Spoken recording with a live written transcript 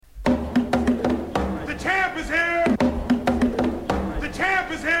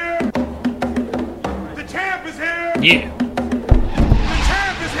Yeah. The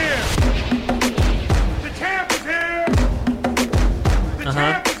champ is here! The champ is here! The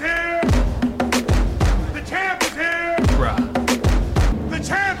champ is here! The champ is here! Bruh. The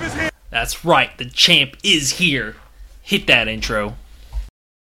champ is here! That's right, the champ is here. Hit that intro.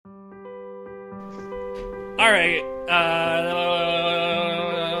 Alright,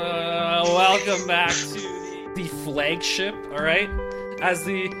 welcome back to the flagship, alright? As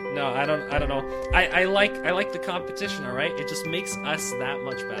the I don't know. I like the competition, alright? It just makes us that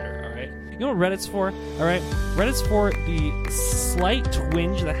much better, alright? You know what Reddit's for? Alright? Reddit's for the slight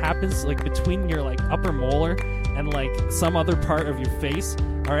twinge that happens like between your like upper molar and like some other part of your face,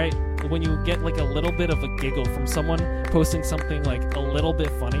 alright? When you get like a little bit of a giggle from someone posting something like a little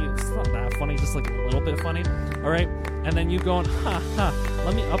bit funny. It's not that funny, just like a little bit funny, alright? And then you going,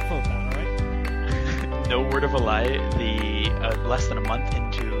 let me upvote that, alright? No word of a lie, less than a month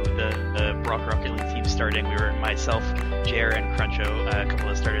into the Brock Rocket League team starting, we were myself, Jer, and Cruncho, a couple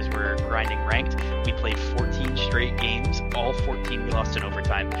of starters were grinding ranked. We played 14 straight games, all 14 we lost in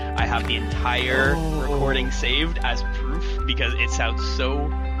overtime. I have the entire recording saved as proof because it sounds so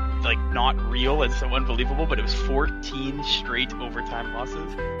like not real and so unbelievable, but it was 14 straight overtime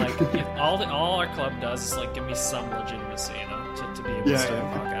losses. Like if all our club does is like give me some legitimacy, you know, to be able to start a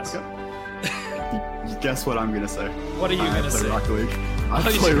podcast. You guess what I'm gonna say? What are you gonna say? Rocket League. I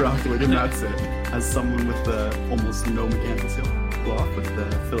play Rocket League, and that's it. As someone with almost no mechanical skill, go off with the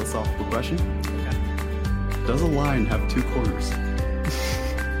philosophical question. Okay. Does a line have two corners?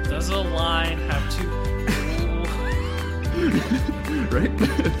 Does a line have two? Right?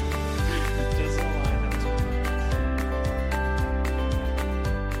 Does a line have two?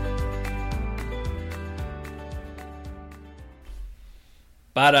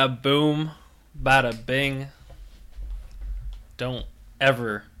 Bada boom, bada bing. Don't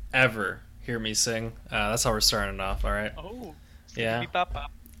ever hear me sing. That's how we're starting off, alright? Oh, yeah.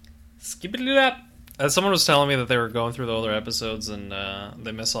 Bop. Skippity up. Someone was telling me that they were going through the older episodes and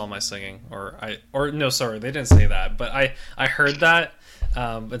they miss all my singing. No, sorry, they didn't say that, but I heard that.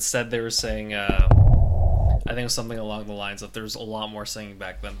 Instead, they were saying, I think it was something along the lines of there's a lot more singing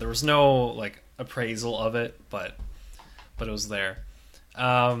back then. There was no like appraisal of it, but it was there.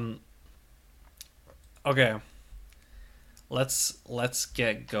 Okay, let's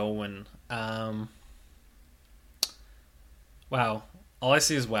get going. Wow. All I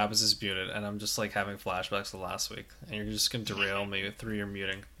see is Wabbits is muted, and I'm just like having flashbacks to last week, and you're just gonna derail me through your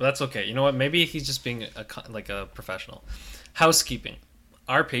muting. But that's okay. You know what? Maybe he's just being a professional. Housekeeping.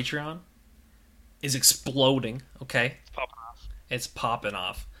 Our Patreon is exploding. Okay, it's popping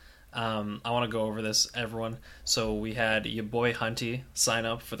off. I want to go over this, everyone. So we had your boy Hunty sign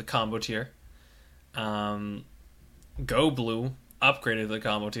up for the combo tier. Go Blue upgraded to the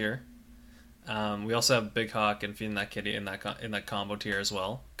combo tier. We also have Big Hawk and Feeding That Kitty in that combo tier as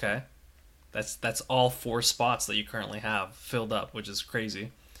well. Okay, that's all 4 spots that you currently have filled up, which is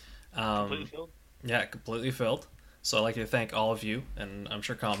crazy. Completely filled? Yeah, completely filled. So I'd like to thank all of you, and I'm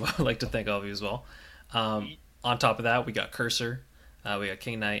sure Combo would like to thank all of you as well. On top of that, we got Cursor, we got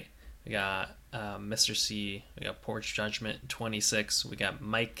King Knight, we got Mr. C, we got Porch Judgment 26, we got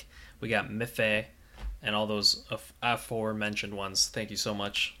Mike, we got Miffy, and all those aforementioned ones. Thank you so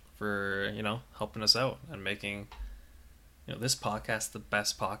much for helping us out and making this podcast the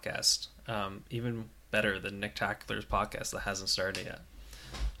best podcast, even better than Nick Tackler's podcast that hasn't started yet.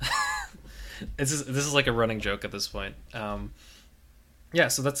 This is like a running joke at this point. Yeah,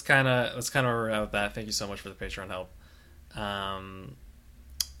 so that's kind of where we're at with that. Thank you so much for the Patreon help.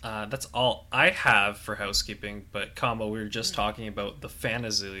 That's all I have for housekeeping. But Combo, we were just talking about the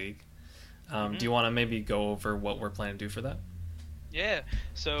Fantasy League. Do you want to maybe go over what we're planning to do for that? Yeah,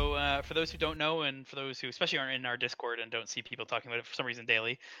 so for those who don't know, and for those who especially aren't in our Discord and don't see people talking about it for some reason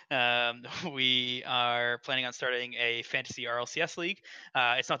daily, we are planning on starting a fantasy RLCS league.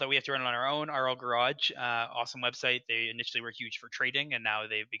 It's not that we have to run it on our own. RL Garage, awesome website. They initially were huge for trading, and now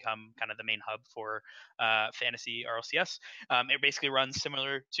they've become kind of the main hub for fantasy RLCS. It basically runs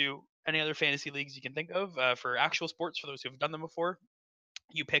similar to any other fantasy leagues you can think of for actual sports, for those who have done them before.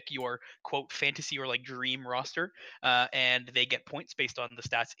 You pick your quote fantasy or like dream roster, and they get points based on the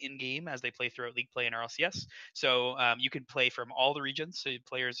stats in game as they play throughout league play in RLCS. So you can play from all the regions. So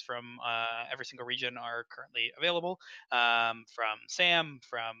players from every single region are currently available, from SAM,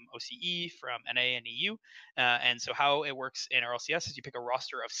 from OCE, from NA and EU. And so how it works in RLCS is you pick a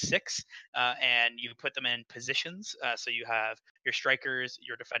roster of 6, and you put them in positions. So you have your strikers,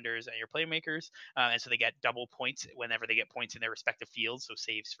 your defenders, and your playmakers, and so they get double points whenever they get points in their respective fields. So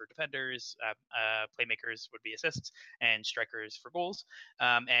saves for defenders, playmakers would be assists, and strikers for goals.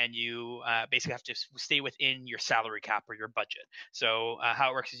 And you basically have to stay within your salary cap or your budget. So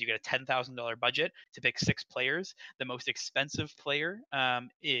how it works is you get a $10,000 budget to pick 6 players. The most expensive player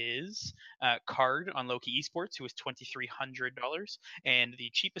is Card on Loki Esports, who is $2,300, and the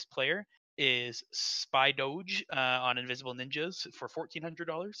cheapest player is Spy Doge on Invisible Ninjas for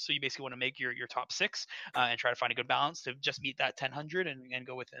 $1,400. So you basically want to make your top 6 and try to find a good balance to just meet that 1000 and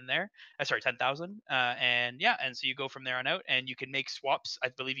go within there. Sorry, 10,000. And so you go from there on out, and you can make swaps. I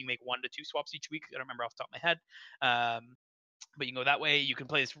believe you make 1 to 2 swaps each week. I don't remember off the top of my head. But you can go that way. You can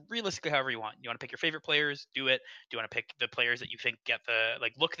play this realistically however you want. You want to pick your favorite players, do it. Do you want to pick the players that you think get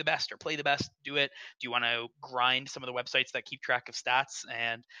look the best or play the best, do it. Do you want to grind some of the websites that keep track of stats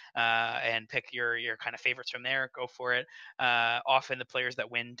and pick your kind of favorites from there? Go for it. Often the players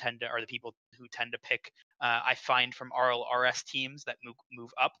that win are the people who tend to pick. I find from RLRS teams that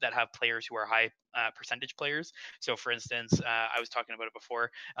move up that have players who are high percentage players. So for instance, I was talking about it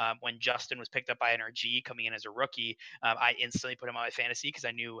before, when Justin was picked up by NRG coming in as a rookie, I instantly put him on my fantasy because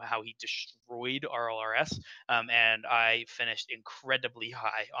I knew how he destroyed RLRS, and I finished incredibly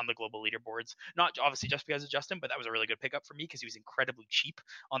high on the global leaderboards. Not obviously just because of Justin, but that was a really good pickup for me because he was incredibly cheap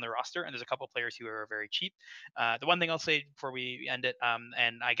on the roster, and there's a couple of players who are very cheap. The one thing I'll say before we end it,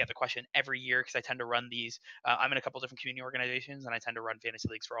 and I get the question every year because I tend to run these. I'm in a couple different community organizations, and I tend to run fantasy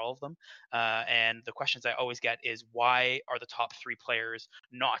leagues for all of them. And the questions I always get is, why are the top 3 players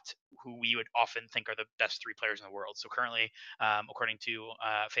not who we would often think are the best 3 players in the world? So currently, according to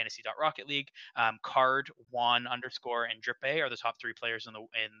Fantasy.Rocket League, Card, Juan _, and Drippe are the top 3 players in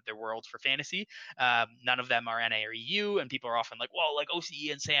the world for fantasy. None of them are NA or EU, and people are often like, well, like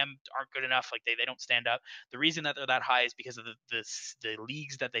OCE and Sam aren't good enough. Like they don't stand up. The reason that they're that high is because of the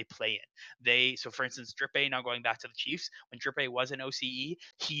leagues that they play in. So for instance, Drippe, now going back to the Chiefs, when Drippe was in OCE,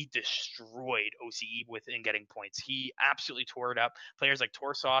 he destroyed OCE in getting points. He absolutely tore it up. Players like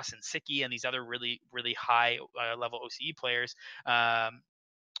Torsos and Siki and these other really, really high level OCE players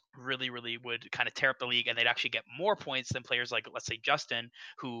really would kind of tear up the league, and they'd actually get more points than players like, let's say, Justin,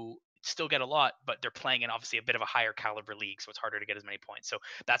 who still get a lot, but they're playing in obviously a bit of a higher caliber league, so it's harder to get as many points. So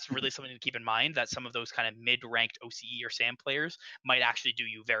that's really something to keep in mind, that some of those kind of mid-ranked OCE or SAM players might actually do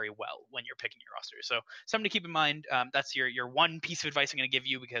you very well when you're picking your roster. So something to keep in mind. That's your one piece of advice I'm going to give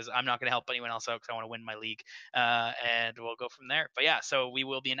you, because I'm not going to help anyone else out because I want to win my league, and we'll go from there. But yeah, so we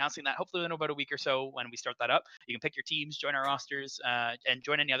will be announcing that hopefully in about a week or so when we start that up. You can pick your teams, join our rosters, and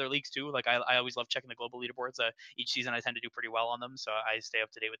join any other leagues too. Like I always love checking the global leaderboards. Each season I tend to do pretty well on them, so I stay up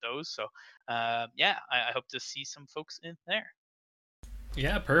to date with those. So I hope to see some folks in there.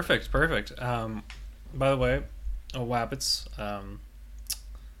 Yeah, perfect. By the way, Wabbits, I'm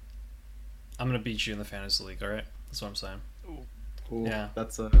gonna beat you in the fantasy league. All right, that's what I'm saying. Ooh, yeah,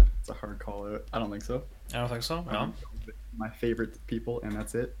 that's a hard call out. I don't think so. I don't think so. No. My favorite people, and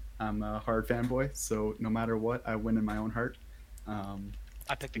that's it. I'm a hard fanboy, so no matter what, I win in my own heart.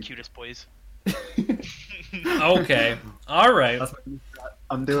 I picked the cutest boys. Okay. All right.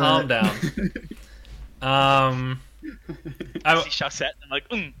 I'm doing Calm down. I see Chaussette, and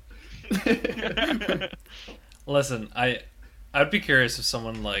I'm like, Listen, I'd be curious if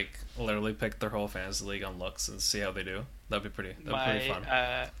someone like literally picked their whole fantasy league on looks and see how they do. That'd be pretty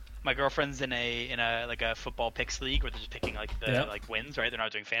fun. My girlfriend's in a like a football picks league where they're just picking like the like wins, right? They're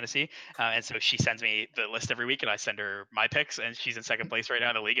not doing fantasy, and so she sends me the list every week, and I send her my picks, and she's in second place right now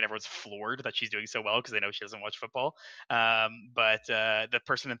in the league, and everyone's floored that she's doing so well because they know she doesn't watch football. But the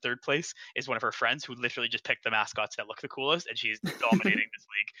person in third place is one of her friends who literally just picked the mascots that look the coolest, and she's dominating this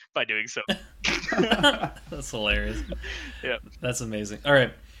league by doing so. That's hilarious. Yeah, that's amazing. All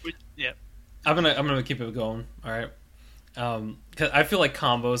right. Yeah, I'm gonna keep it going. All right. Cause I feel like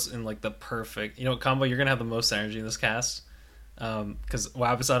combos in like the perfect, combo. You're gonna have the most energy in this cast. Cause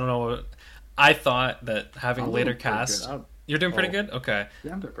Wabbits, I don't know what I thought that having a later cast. You're doing pretty good. Okay.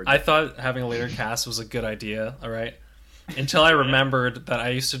 Yeah, I'm doing pretty good. I good. thought having a later cast was a good idea. All right. Until I remembered that I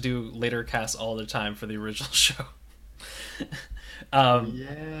used to do later casts all the time for the original show.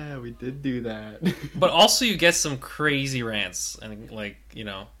 Yeah, we did do that. But also you get some crazy rants and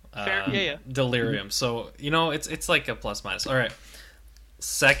delirium. So it's like a plus minus. All right.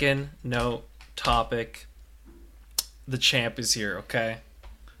 Second note topic. The champ is here. Okay,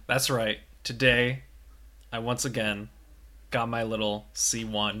 that's right. Today, I once again got my little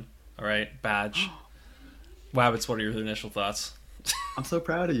C1. All right, badge. Wabbits, what are your initial thoughts? I'm so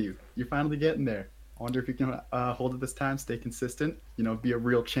proud of you. You're finally getting there. I wonder if you can hold it this time, stay consistent. Be a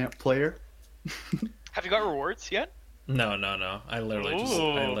real champ player. Have you got rewards yet? No. I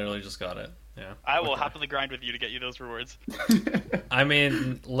literally just got it. Yeah. I will Okay. happily grind with you to get you those rewards. I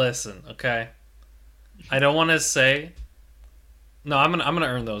mean, listen, okay. I don't want to say. No, I'm gonna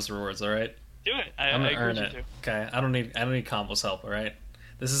earn those rewards. All right. Do it. I I'm gonna encourage earn you it. to. Okay. I don't need Combo's help. All right.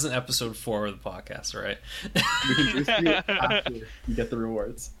 This isn't episode 4 of the podcast. All right. We can boost you after you get the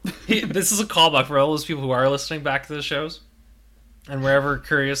rewards. This is a callback for all those people who are listening back to the shows, and were ever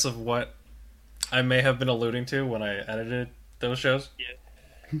curious of what I may have been alluding to when I edited those shows.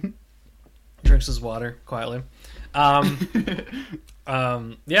 Yeah. Drinks his water quietly. Yeah,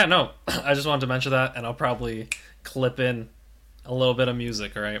 no, I just wanted to mention that, and I'll probably clip in a little bit of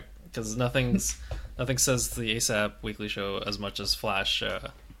music, all right? Because nothing says the ASAP Weekly Show as much as Flash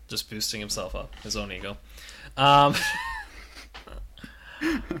just boosting himself up, his own ego.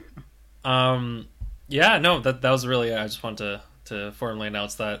 Yeah, no, that was really it. I just wanted to formally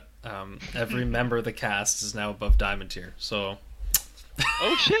announce that every member of the cast is now above Diamond tier. So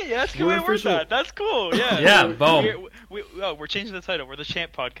Oh shit! Yeah, that's a good We're way to word official. that. That's cool. Yeah. Yeah, boom. We're changing the title. We're the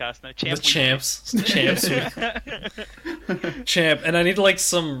Champ Podcast now. the Champ champs, champ, and I need like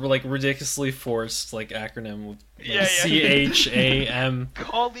some like ridiculously forced like acronym with Yeah, CHAM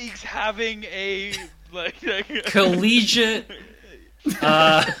Colleagues having a like collegiate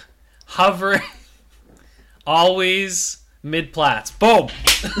hovering always mid plats. Boom.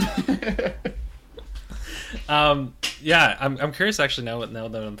 Yeah, I'm curious actually now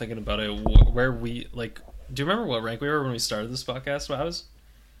that I'm thinking about it, where we like. Do you remember what rank we were when we started this podcast? What I was?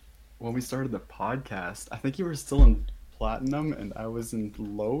 When we started the podcast, I think you were still in platinum and I was in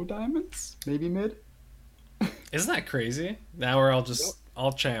low diamonds, maybe mid. Isn't that crazy? Now we're all just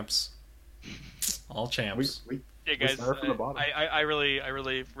all champs, all We, champs. we Yeah, we guys. started from the bottom. I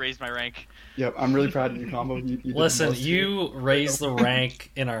really raised my rank. Yep, I'm really proud of you, Combo. You did the Listen, most here. you raise the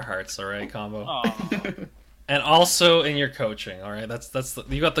rank in our hearts, all right, Combo, Aw. and also in your coaching, all right. That's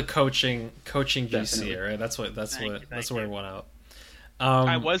you got the coaching BC, Definitely. all right. That's Thank you, where thank it went out.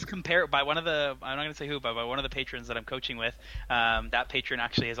 I was compared by one of the, I'm not going to say who, but by one of the patrons that I'm coaching with. That patron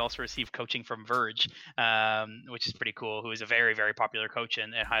actually has also received coaching from Verge, which is pretty cool, who is a very, very popular coach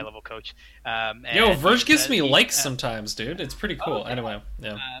and a high level coach. Yo, And Verge he gives said me he- likes sometimes, dude. It's pretty cool. okay. Anyway,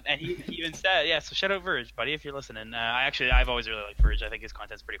 yeah. And he even said, yeah, so shout out Verge, buddy, if you're listening. I've always really liked Verge. I think his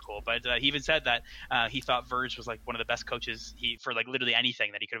content's pretty cool. But he even said that he thought Verge was like one of the best coaches for like literally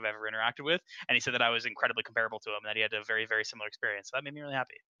anything that he could have ever interacted with. And he said that I was incredibly comparable to him, and that he had a very, very similar experience. So that made me really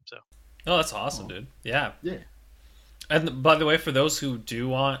happy. So Oh, that's awesome, dude. Yeah. Yeah. And by the way, for those who do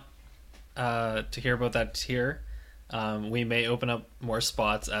want to hear about that tier, we may open up more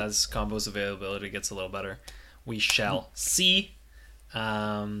spots as Combo's availability gets a little better. We shall see.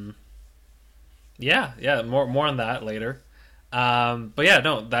 Yeah, more on that later. But yeah,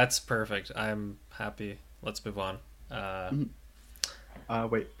 no, that's perfect. I'm happy. Let's move on.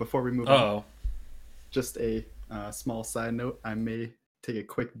 Wait, before we move on, Oh, just a small side note. I may take a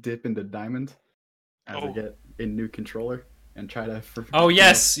quick dip into Diamond as I Oh. get a new controller and try to. oh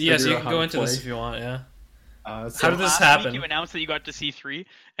yes, figure yes. You out can how go to into this play. if you want. Yeah. So, How did this last happen? week you announced that you got to C3,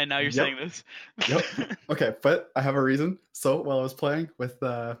 and now you're Yep. saying this. Yep. Okay, but I have a reason. So while I was playing with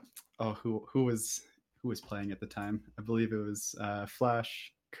who was playing at the time? I believe it was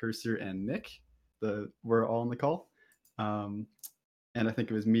Flash, Cursor, and Nick. We're all on the call, and I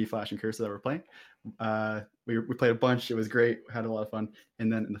think it was me, Flash, and Cursor that were playing. We played a bunch. It was great. We had a lot of fun.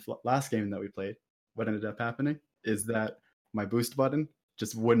 And then in the last game that we played, what ended up happening is that my boost button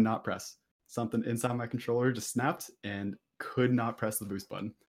just would not press. Something inside my controller just snapped and could not press the boost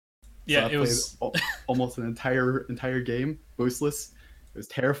button. Yeah, I it played was. almost an entire game boostless. It was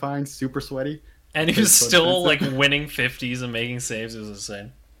terrifying, super sweaty. And he It was was so still like expensive. winning 50s and making saves. It was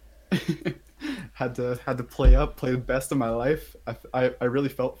insane. had to play the best of my life. I really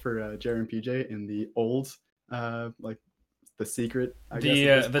felt for Jerry and PJ in the old like the secret. I guess, at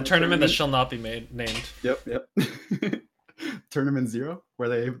this The point, tournament that shall not be named. Yep. Tournament 0, where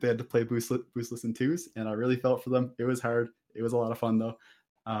they had to play boostless in twos, and I really felt for them. It was hard. It was a lot of fun though.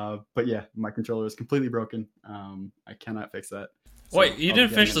 But yeah, my controller is completely broken. I cannot fix that. So Wait, you I'll be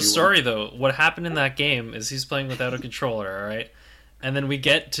didn't finish getting a the new one. story though. What happened in that game is he's playing without a controller, all right? And then we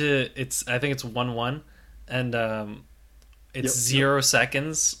get to I think it's 1-1 and it's Yep. 0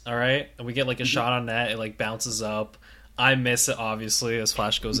 seconds, all right? And we get like a shot on net, it like bounces up. I miss it obviously as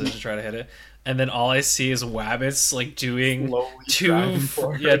Flash goes in to try to hit it. And then all I see is Wabbits like doing Slowly driving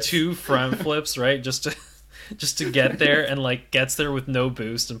forward. two front flips, right? Just to get there, and like gets there with no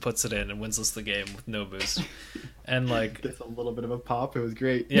boost and puts it in and wins us the game with no boost. And like Gets a little bit of a pop. It was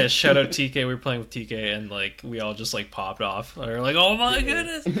great. yeah, shout out TK. We were playing with TK, and like we all just like popped off. We were like, "Oh my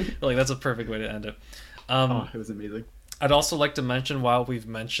goodness!" Like that's a perfect way to end it. Oh, it was amazing. I'd also like to mention, while we've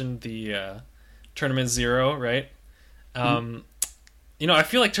mentioned the Tournament Zero, right? You know, I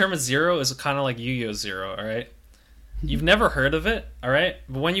feel like Tournament Zero is kind of like Yu-Gi-Oh! Zero, all right? You've never heard of it, all right?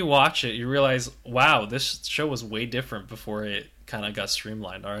 But when you watch it, you realize, wow, this show was way different before it kind of got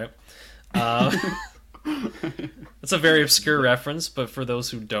streamlined, all right? It's a very obscure reference, but for those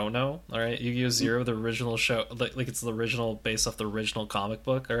who don't know, all right, Yu-Gi-Oh! Zero, the original show, like it's the original, based off the original comic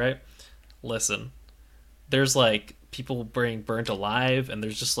book, all right? Listen, there's like people being burnt alive, and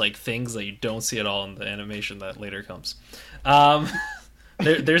there's just like things that you don't see at all in the animation that later comes.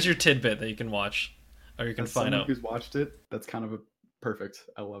 There's your tidbit that you can watch, or you can As find someone out. who's watched it, that's kind of perfect.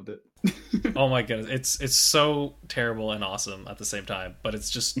 I loved it. Oh my goodness, it's so terrible and awesome at the same time, but it's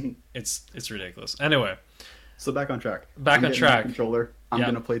just it's ridiculous. Anyway, So back on track. Back I'm on getting my track. Controller. I'm Yeah.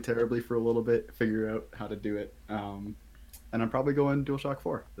 gonna play terribly for a little bit, figure out how to do it, and I'm probably going DualShock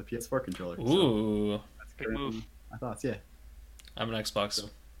 4, the PS4 controller. So ooh, that's Good move. currently my thoughts. Yeah, I'm an Xbox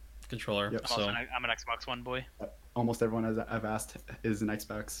controller, Yep. I'm, also so I'm an Xbox One boy. almost everyone I've asked is an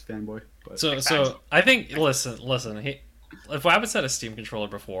Xbox fanboy. But so I think listen. If Wabbits had a Steam controller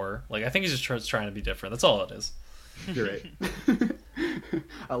before, like I think he's just trying to be different. That's all it is. you're right.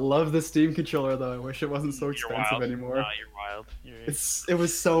 I love the Steam controller though. I wish it wasn't so You're expensive wild. anymore. No, you're wild. It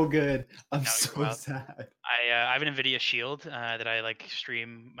was so good. I'm No, you're so wild. sad. I have an Nvidia Shield that I like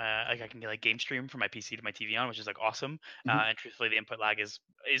stream. Like I can like game stream from my PC to my TV on, which is like awesome. Mhm. And truthfully, the input lag is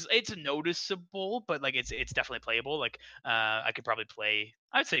it's noticeable, but like it's definitely playable. Like I could probably play,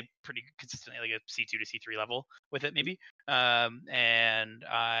 I'd say pretty consistently, like a C2 to C3 level with it maybe. And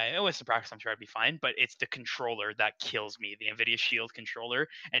with some practice, I'm sure I'd be fine. But it's the controller that kills me, the Nvidia Shield controller.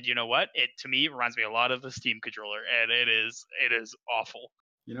 And you know what? It to me reminds me a lot of the Steam controller, and it is awful.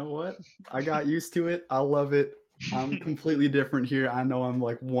 You know what? I got used to it. I love it. I'm completely different here. I know I'm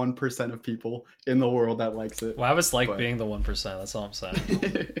like 1% of people in the world that likes it. Wabbits like But- being the 1%. That's all I'm saying.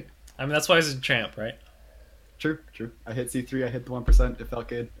 I mean, that's why he's a champ, right? True. I hit C3. I hit the 1%. It felt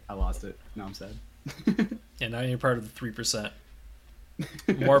good. I lost it. Now I'm sad. And now you're part of the 3%.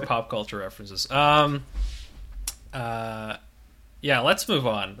 More pop culture references. Yeah, let's move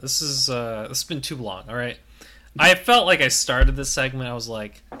on. This has been too long. All right. I felt like I started this segment. I was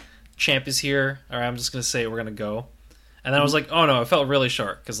like, champ is here. All right, I'm just gonna say we're gonna go. And then I was like, oh no, it felt really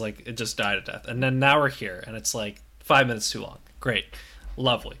short because like it just died to death. And then now we're here, and it's like 5 minutes too long. Great,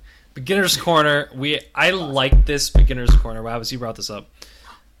 lovely. Beginner's corner. I like this beginner's corner. Wow, you brought this up.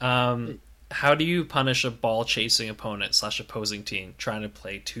 How do you punish a ball chasing opponent / opposing team trying to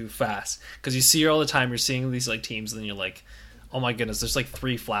play too fast? Because you see all the time, you're seeing these like teams, and then you're like, oh my goodness, there's like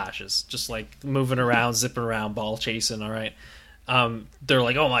 3 flashes, just like moving around, zipping around, ball chasing. All right, they're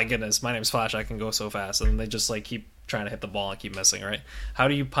like, oh my goodness, my name's Flash, I can go so fast, and they just like keep trying to hit the ball and keep missing. All right, how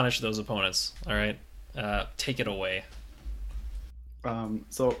do you punish those opponents? All right, take it away.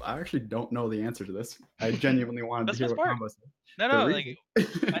 So I actually don't know the answer to this. I genuinely wanted to That's hear the what part. Combo said. No, The like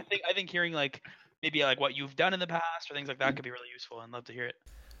reason- I think hearing like maybe like what you've done in the past or things like that could be really useful. I'd love to hear it.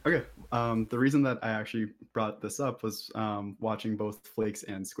 Okay. The reason that I actually brought this up was watching both Flakes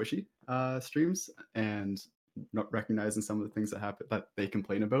and Squishy streams and not recognizing some of the things that happen that they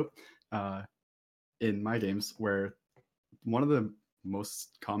complain about in my games. Where one of the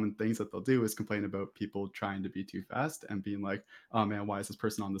most common things that they'll do is complain about people trying to be too fast and being like, "Oh man, why is this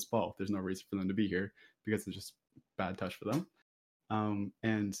person on this ball? There's no reason for them to be here because it's just bad touch for them."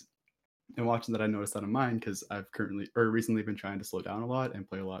 And watching that, I noticed that in mine because I've recently been trying to slow down a lot and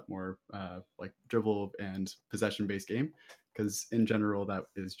play a lot more like dribble and possession based game because in general that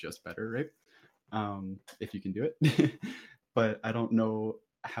is just better, right? If you can do it. But I don't know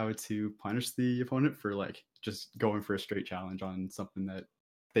how to punish the opponent for like just going for a straight challenge on something that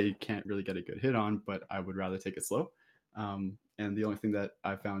they can't really get a good hit on, but I would rather take it slow. And the only thing that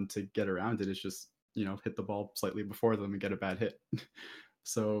I found to get around it is just, hit the ball slightly before them and get a bad hit.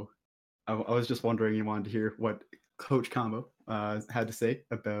 So I was just wondering, you wanted to hear what Coach Combo had to say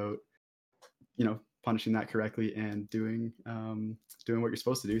about, punishing that correctly and doing what you're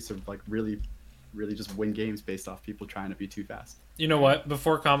supposed to do. So like really just win games based off people trying to be too fast. You know what?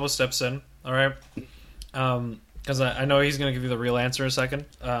 Before Combo steps in, all right, because I know he's going to give you the real answer in a second.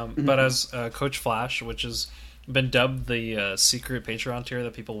 But as Coach Flash, which has been dubbed the secret Patreon tier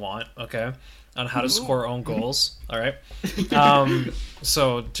that people want, okay, on how to score own goals, all right.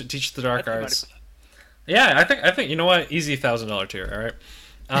 So to teach the dark arts. Yeah, I think you know what? Easy $1,000 tier, all right.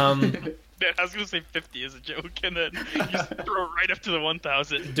 I was gonna say 50 as a joke, and then you just throw it right up to the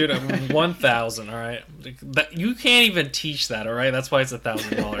 1,000. Dude, 1,000. All right, you can't even teach that. All right, that's why it's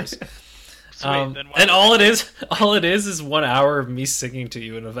 $1,000. Then why And would all it is 1 hour of me singing to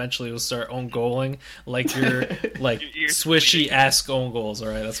you, and eventually you'll start own goaling like your like Your ears swishy-esque own goals. All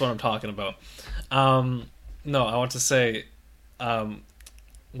right, that's what I'm talking about. No, I want to say,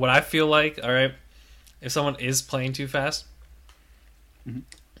 what I feel like. All right, if someone is playing too fast,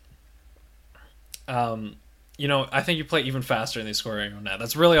 you know, I think you play even faster and they score your own net.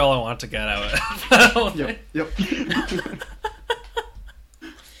 That's really all I want to get out. Yep.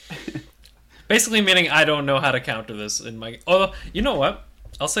 Basically meaning I don't know how to counter this in my. Although, you know what?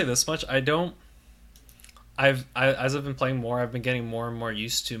 I'll say this much: as I've been playing more, I've been getting more and more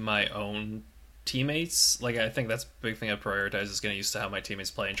used to my own teammates. Like, I think that's a big thing I prioritize, is getting used to how my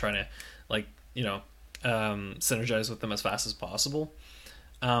teammates play and trying to, like, you know, synergize with them as fast as possible.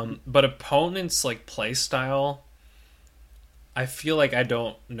 But opponents' like play style, I feel like I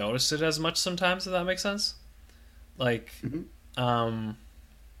don't notice it as much sometimes. If that makes sense. Like,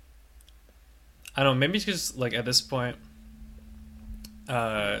 I don't know, maybe because, like, at this point,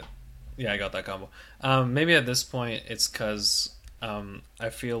 yeah, I got that combo. Maybe at this point it's because I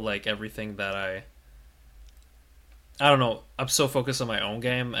feel like everything that I don't know, I'm so focused on my own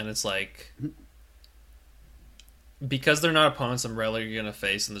game, and it's like, because they're not opponents I'm rarely going to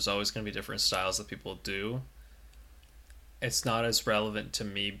face, and there's always going to be different styles that people do, it's not as relevant to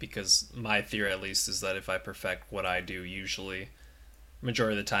me, because my theory, at least, is that if I perfect what I do, usually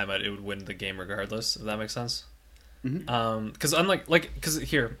majority of the time it would win the game regardless, if that makes sense. Because unlike, like, because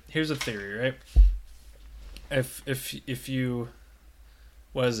here's a theory, right? If you,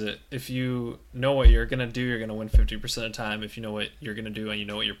 what is it? If you know what you're gonna do, you're gonna win 50% of the time. If you know what you're gonna do and you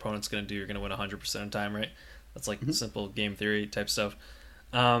know what your opponent's gonna do, you're gonna win 100% of the time, right? That's like simple game theory type stuff.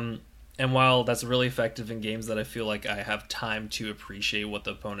 And while that's really effective in games that I feel like I have time to appreciate what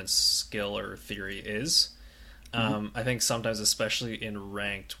the opponent's skill or theory is, I think sometimes, especially in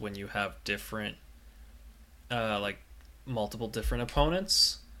ranked, when you have different, like, multiple different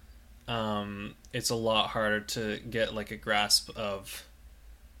opponents, it's a lot harder to get, like, a grasp of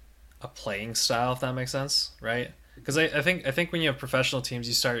a playing style, if that makes sense, right? Because I think when you have professional teams,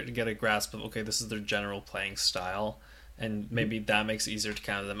 you start to get a grasp of, okay, this is their general playing style, and maybe that makes it easier to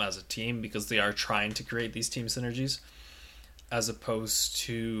counter them as a team, because they are trying to create these team synergies, as opposed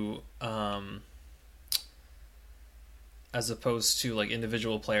to like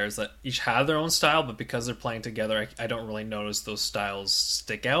individual players that each have their own style, but because they're playing together, I don't really notice those styles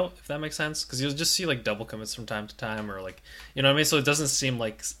stick out, if that makes sense. Because you'll just see, like, double commits from time to time, or, like, you know what I mean? So it doesn't seem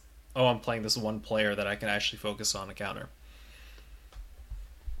like, oh, I'm playing this one player that I can actually focus on a counter.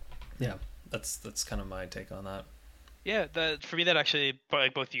 Yeah, that's kind of my take on that. Yeah, for me, that actually,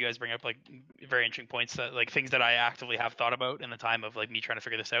 like, both of you guys bring up, like, very interesting points, that, like, things that I actively have thought about in the time of, like, me trying to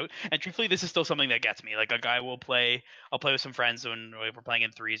figure this out. And truthfully, this is still something that gets me. Like, I'll play with some friends when we're playing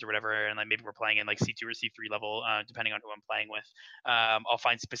in threes or whatever, and, like, maybe we're playing in, like, C2 or C3 level, depending on who I'm playing with. I'll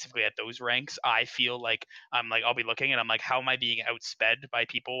find specifically at those ranks, I feel like I'll be looking and I'm like, how am I being outsped by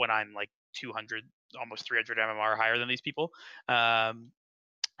people when I'm like 200, almost 300 MMR higher than these people?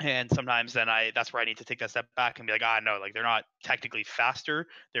 And sometimes then that's where I need to take that step back and be like, no, like, they're not technically faster.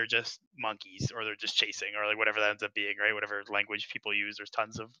 They're just monkeys, or they're just chasing, or, like, whatever that ends up being, right? Whatever language people use, there's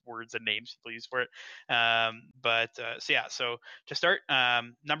tons of words and names people use for it. So to start,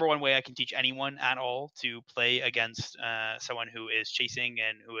 number one way I can teach anyone at all to play against someone who is chasing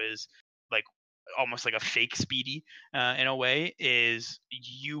and who is, like, almost like a fake speedy in a way, is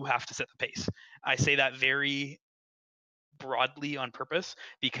you have to set the pace. I say that very broadly on purpose,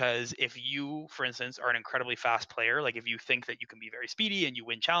 because if you, for instance, are an incredibly fast player, like, if you think that you can be very speedy and you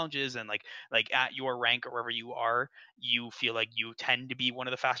win challenges, and like at your rank or wherever you are, you feel like you tend to be one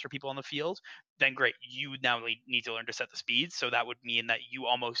of the faster people on the field, then great, you now need to learn to set the speed. So that would mean that you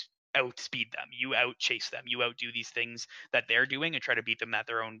almost outspeed them, you outchase them, you outdo these things that they're doing, and try to beat them at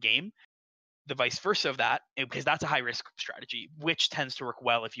their own game. The vice versa of that, because that's a high risk strategy, which tends to work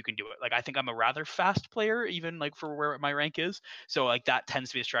well if you can do it. Like, I think I'm a rather fast player, even, like, for where my rank is. So, like, that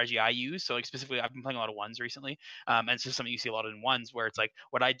tends to be a strategy I use. So, like, specifically, I've been playing a lot of ones recently. And it's just something you see a lot in ones, where it's like,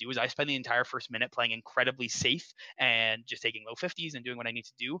 what I do is I spend the entire first minute playing incredibly safe and just taking low 50s and doing what I need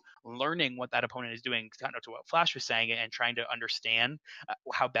to do, learning what that opponent is doing, kind of to what Flash was saying, and trying to understand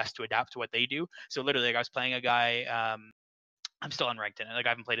how best to adapt to what they do. So literally, like, I was playing a guy, I'm still unranked in it. Like, I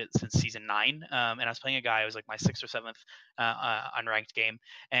haven't played it since season 9. And I was playing a guy, it was like my 6th or 7th unranked game.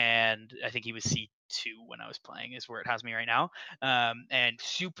 And I think he was 2 when I was playing is where it has me right now. And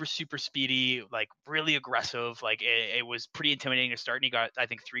super, super speedy, like really aggressive. Like it was pretty intimidating to start. And he got, I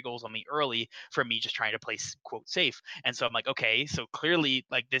think, 3 goals on me early from me just trying to play quote safe. And so I'm like, okay, so clearly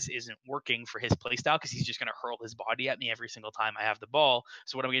like this isn't working for his play style because he's just going to hurl his body at me every single time I have the ball.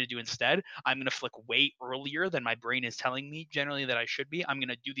 So what I'm going to do instead, I'm going to flick way earlier than my brain is telling me generally that I should be. I'm going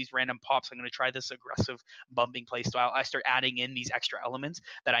to do these random pops. I'm going to try this aggressive bumping play style. I start adding in these extra elements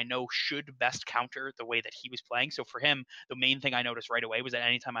that I know should best counter the way that he was playing. So for him, the main thing I noticed right away was that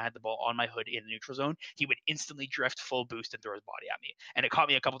anytime I had the ball on my hood in the neutral zone, he would instantly drift full boost and throw his body at me. And it caught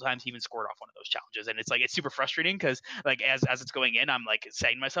me a couple times. He even scored off one of those challenges. And it's like, it's super frustrating because like as it's going in, I'm like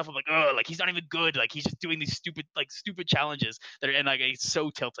saying to myself, I'm like, oh, like he's not even good. Like he's just doing these stupid challenges that are, and like it's so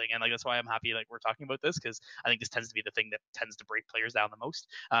tilting. And like that's why I'm happy like we're talking about this, because I think this tends to be the thing that tends to break players down the most.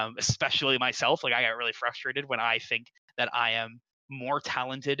 Especially myself. Like I got really frustrated when I think that I am more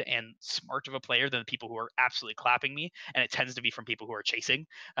talented and smart of a player than the people who are absolutely clapping me, and it tends to be from people who are chasing.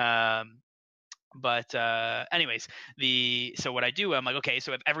 But anyways, so what I do, I'm like, okay,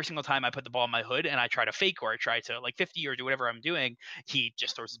 so if every single time I put the ball in my hood and I try to fake or I try to like 50 or do whatever I'm doing, he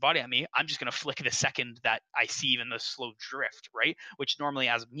just throws his body at me, I'm just going to flick the second that I see even the slow drift, right? Which normally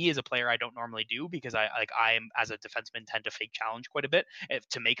as a player, I don't normally do, because I am as a defenseman tend to fake challenge quite a bit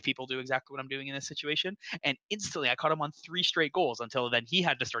to make people do exactly what I'm doing in this situation. And instantly I caught him on 3 straight goals until then he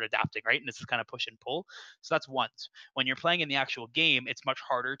had to start adapting, right? And this is kind of push and pull. So that's once. When you're playing in the actual game, it's much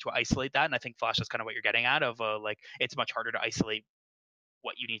harder to isolate that. And I think Flash is kind of what you're getting at of like, it's much harder to isolate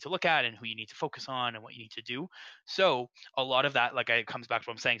what you need to look at and who you need to focus on and what you need to do. So a lot of that, like it comes back to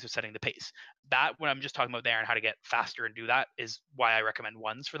what I'm saying. So setting the pace, that what I'm just talking about there and how to get faster and do that is why I recommend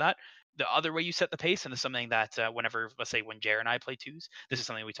ones for that. The other way you set the pace, and it's something that whenever, let's say when Jared and I play twos, this is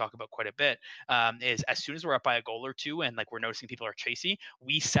something we talk about quite a bit, is as soon as we're up by a goal or two and like we're noticing people are chasing,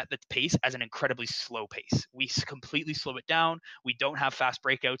 we set the pace as an incredibly slow pace. We completely slow it down. We don't have fast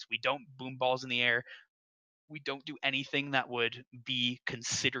breakouts. We don't boom balls in the air. We don't do anything that would be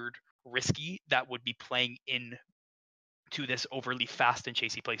considered risky, that would be playing in to this overly fast and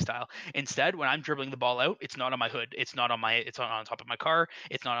chasey play style. Instead, when I'm dribbling the ball out, it's not on my hood, it's not on top of my car,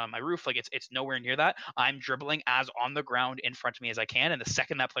 it's not on my roof, like it's nowhere near that. I'm dribbling as on the ground in front of me as I can, and the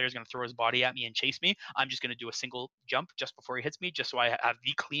second that player is going to throw his body at me and chase me, I'm just going to do a single jump just before he hits me, just so I have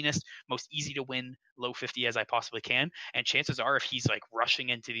the cleanest, most easy to win low 50 as I possibly can. And chances are, if he's like rushing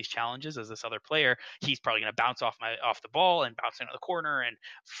into these challenges as this other player, he's probably going to bounce off the ball and bounce into the corner and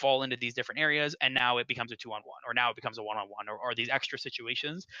fall into these different areas, and now it becomes a 2-on-1, or now it becomes a 1-on-1, or these extra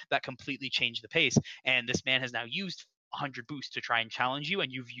situations that completely change the pace. And this man has now used 100 boosts to try and challenge you,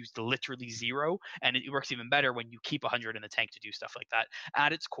 and you've used literally 0, and it works even better when you keep 100 in the tank to do stuff like that.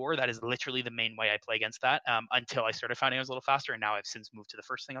 At its core, that is literally the main way I play against that, until I started finding I was a little faster, and now I've since moved to the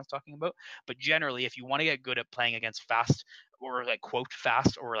first thing I was talking about. But generally, if you want to get good at playing against fast, or like quote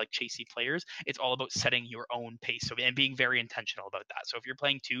fast, or like chasey players, it's all about setting your own pace, so and being very intentional about that. So if you're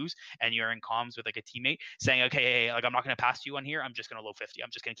playing twos and you're in comms with like a teammate saying, okay, hey, like I'm not going to pass you on here, I'm just going to low 50,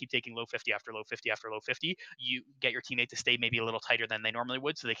 I'm just going to keep taking low 50 after low 50 after low 50, you get your teammate to stay maybe a little tighter than they normally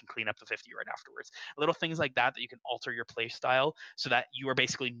would, so they can clean up the 50 right afterwards. Little things like that you can alter your play style so that you are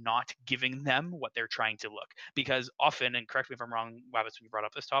basically not giving them what they're trying to look. Because often, and correct me if I'm wrong, Wabbits, when you brought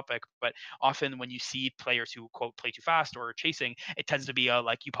up this topic, but often when you see players who quote play too fast or chasing, it tends to be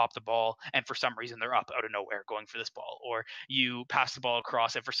like you pop the ball and for some reason they're up out of nowhere going for this ball, or you pass the ball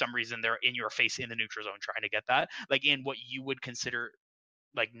across and for some reason they're in your face in the neutral zone trying to get that, like in what you would consider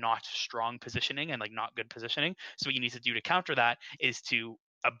like not strong positioning and like not good positioning. So what you need to do to counter that is to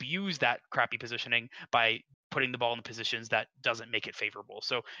abuse that crappy positioning by putting the ball in the positions that doesn't make it favorable.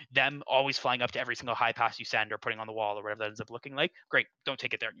 So them always flying up to every single high pass you send or putting on the wall or whatever that ends up looking like, great, don't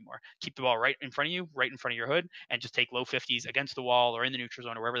take it there anymore. Keep the ball right in front of you, right in front of your hood, and just take low 50s against the wall or in the neutral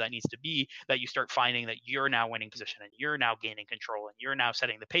zone or wherever that needs to be, that you start finding that you're now winning position and you're now gaining control and you're now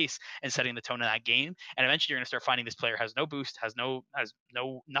setting the pace and setting the tone of that game. And eventually you're going to start finding this player has no boost, has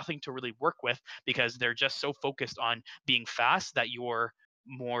nothing to really work with, because they're just so focused on being fast that your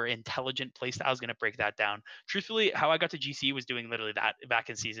more intelligent play style is going to break that down. Truthfully, how I got to GC was doing literally that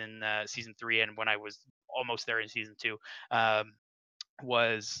back in season 3, and when I was almost there in season 2,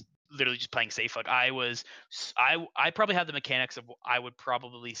 was literally just playing safe. Like I probably had the mechanics of, I would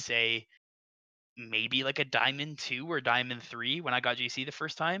probably say maybe like a diamond 2 or diamond 3 when I got GC the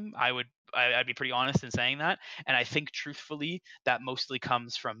first time. I'd be pretty honest in saying that, and I think truthfully that mostly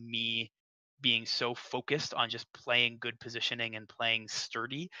comes from me being so focused on just playing good positioning and playing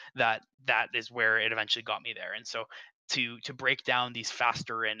sturdy that is where it eventually got me there. And so to break down these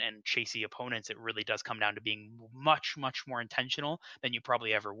faster and chasey opponents, it really does come down to being much more intentional than you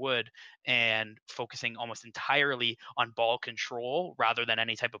probably ever would, and focusing almost entirely on ball control rather than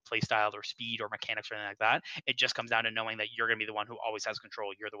any type of play style or speed or mechanics or anything like that. It just comes down to knowing that you're going to be the one who always has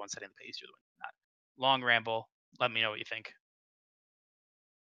control. You're the one setting the pace. You're the one doing that. Long ramble. Let me know what you think.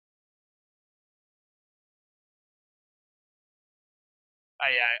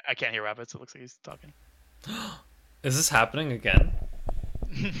 I can't hear Rabbits. It looks like he's talking. Is this happening again?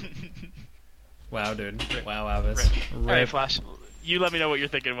 Wow, dude. Wow, Abbas. All right, Flash. You let me know what you're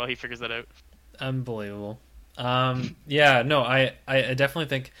thinking while he figures that out. Unbelievable. Yeah, no, I definitely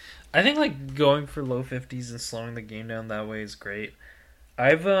think, like going for low 50s and slowing the game down that way is great.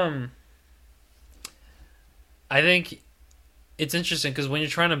 I think it's interesting because when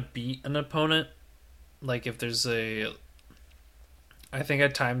you're trying to beat an opponent, like if there's I think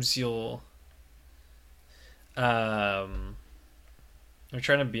at times you're trying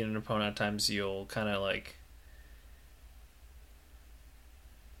to beat an opponent, at times you'll kind of like,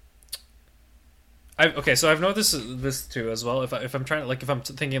 so I've noticed this too as well. If I'm trying to, like, if I'm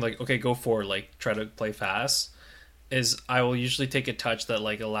thinking like, okay, go for, like, try to play fast, is I will usually take a touch that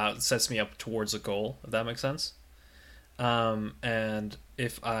like sets me up towards a goal, if that makes sense. And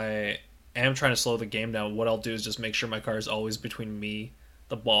if I am trying to slow the game down, what I'll do is just make sure my car is always between me,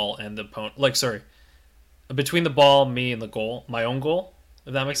 the ball, and the opponent. Like, sorry, between the ball, me, and the goal, my own goal,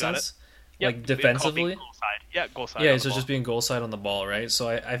 if that makes sense. Yep. Like defensively. Goal side. Yeah, goal side. Yeah, so just being goal side on the ball, right? So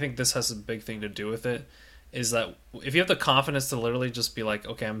I think this has a big thing to do with it, is that if you have the confidence to literally just be like,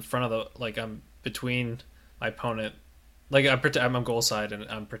 okay, I'm in front of the, like, I'm between my opponent, like I'm on goal side and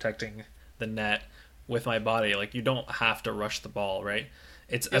I'm protecting the net with my body, like you don't have to rush the ball, right?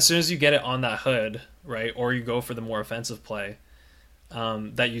 It's as soon as you get it on that hood, right, or you go for the more offensive play,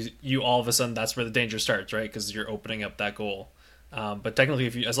 that you all of a sudden, that's where the danger starts, right? Because you're opening up that goal. But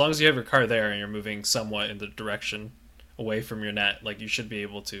technically, as long as you have your car there and you're moving somewhat in the direction away from your net, like you should be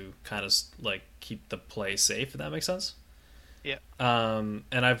able to kind of like keep the play safe, if that makes sense. Yeah. And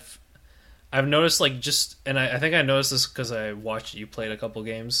I've noticed, like, just, and I think I noticed this because I watched you played a couple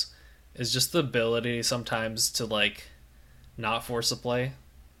games, is just the ability sometimes to like not force a play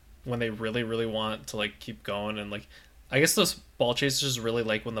when they really, really want to like keep going. And like, I guess those ball chasers really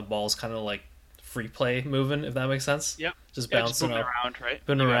like when the ball's kind of like free play moving, if that makes sense. Yep. Just bouncing up, around, right?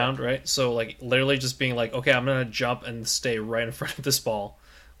 bouncing around, right? So like literally just being like, okay, I'm gonna jump and stay right in front of this ball,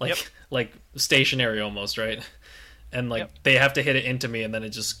 like like stationary almost, right? And like they have to hit it into me, and then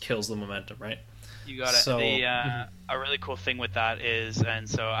it just kills the momentum, right? You got it. So, A really cool thing with that is, and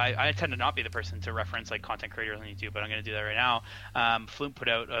so I tend to not be the person to reference like content creators on YouTube, but I'm going to do that right now. Flume put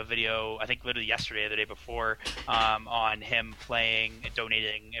out a video, I think literally yesterday or the day before, on him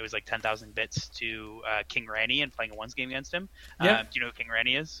donating, it was like 10,000 bits to King Ranny and playing a ones game against him. Yeah. Do you know who King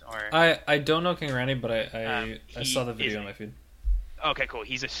Ranny is? Or I don't know King Ranny, but I saw the video on my feed. Okay, cool.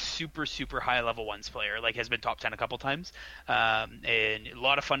 He's a super high level ones player. Like, has been top 10 a couple times, and a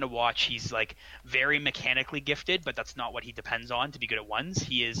lot of fun to watch. He's like very mechanically gifted, but that's not what he depends on to be good at ones.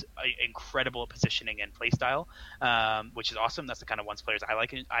 He is incredible at positioning and playstyle, which is awesome. That's the kind of ones players I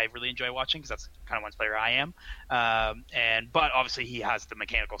like. I really enjoy watching because that's the kind of ones player I am. But obviously he has the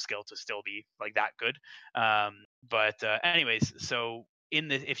mechanical skill to still be like that good. Anyways, so.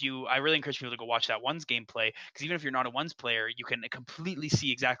 I really encourage people to go watch that ones gameplay, because even if you're not a ones player, you can completely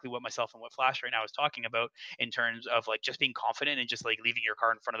see exactly what myself and what Flash right now is talking about in terms of like just being confident and just like leaving your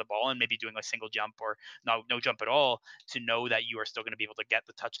car in front of the ball and maybe doing a single jump or no jump at all, to know that you are still going to be able to get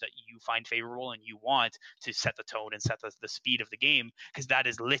the touch that you find favorable and you want to set the tone and set the speed of the game, because that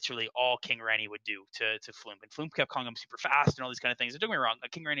is literally all King Ranny would do to Flume. And Flume kept calling him super fast and all these kind of things. Don't get me wrong,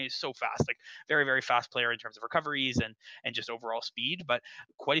 like, King Ranny is so fast, like very, very fast player in terms of recoveries and just overall speed, but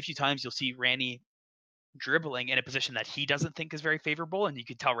quite a few times you'll see Ranny dribbling in a position that he doesn't think is very favorable, and you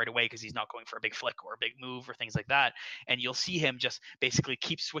can tell right away because he's not going for a big flick or a big move or things like that, and you'll see him just basically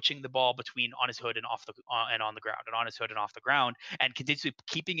keep switching the ball between on his hood and and on the ground, and on his hood and off the ground, and continuously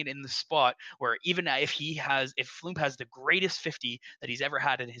keeping it in the spot where even if Flume has the greatest 50 that he's ever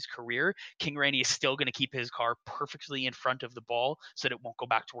had in his career, King Ranny is still going to keep his car perfectly in front of the ball so that it won't go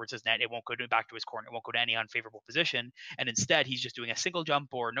back towards his net, it won't go back to his corner, it won't go to any unfavorable position, and instead he's just doing a single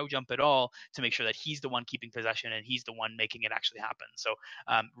jump or no jump at all to make sure that he's the one keeping possession and he's the one making it actually happen. So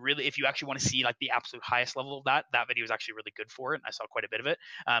really, if you actually want to see like the absolute highest level of that video is actually really good for it, and I saw quite a bit of it.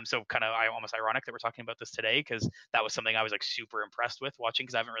 So kind of almost ironic that we're talking about this today, because that was something I was like super impressed with watching,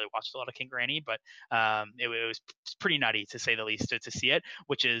 because I haven't really watched a lot of King Ranny, but it was pretty nutty to say the least to see it,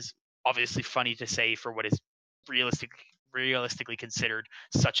 which is obviously funny to say for what is realistically considered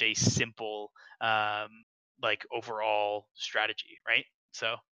such a simple like overall strategy, right?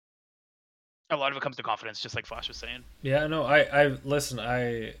 So a lot of it comes to confidence, just like Flash was saying. Yeah, no, I listen.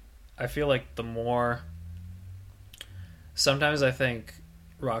 I feel like the more sometimes I think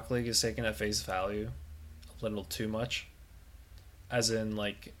Rocket League is taken at face value a little too much, as in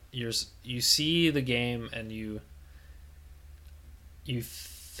like you see the game and you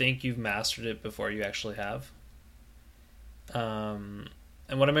think you've mastered it before you actually have. And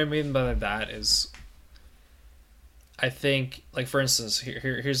what I mean by that is, I think, like, for instance,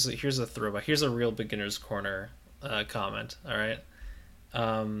 here's a throwback. Here's a real beginner's corner comment. All right,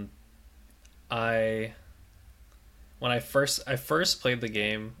 when I first played the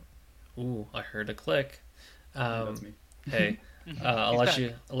game. Ooh, I heard a click. That's me. Hey, I'll let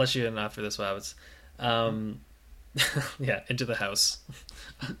you in after this, Wabbits. Yeah, into the house.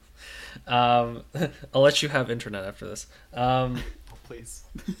 I'll let you have internet after this. Oh, please.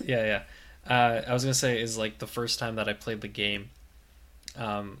 Yeah. I was gonna say is like the first time that I played the game.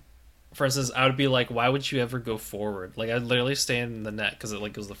 For instance, I would be like, "Why would you ever go forward?" Like I'd literally stay in the net because it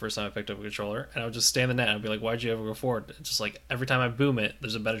was the first time I picked up a controller, and I would just stay in the net and I'd be like, "Why'd you ever go forward?" It's just like every time I boom it,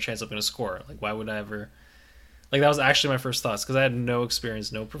 there's a better chance I'm gonna score. Like why would I ever? Like that was actually my first thoughts because I had no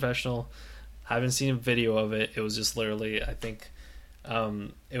experience, no professional. Haven't seen a video of it. It was just literally, I think,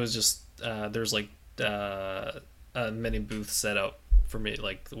 it was just there's like a mini booth set up for me,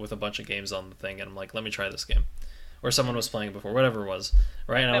 like with a bunch of games on the thing, and I'm like, let me try this game, or someone was playing before, whatever it was,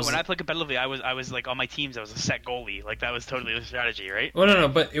 right? And When I played competitively, I was like on my teams, I was a set goalie, like that was totally the strategy, right? Well, no,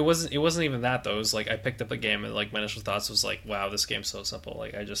 but it wasn't even that though. It was like I picked up the game and like my initial thoughts was like, wow, this game's so simple.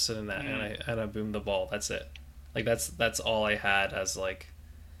 Like I just sit in that and I boom the ball. That's it. Like that's all I had as like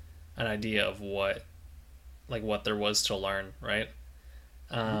an idea of what there was to learn, right?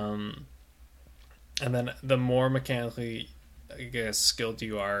 And then the more mechanically, I guess, skilled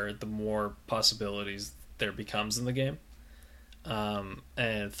you are, the more possibilities there becomes in the game.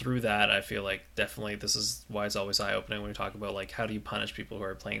 And through that, I feel like definitely this is why it's always eye-opening when we talk about like how do you punish people who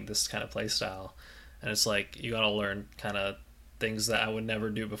are playing this kind of play style. And it's like you gotta learn kind of things that I would never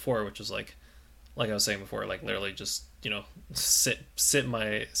do before, which is like I was saying before, like literally just, you know, sit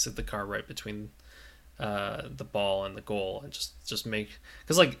the car right between the ball and the goal and just make,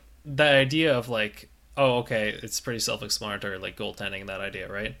 because like the idea of like, oh okay, it's pretty self-explanatory, like goaltending, that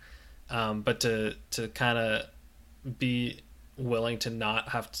idea, right? But to kind of be willing to not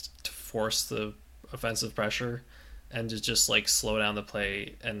have to force the offensive pressure and to just like slow down the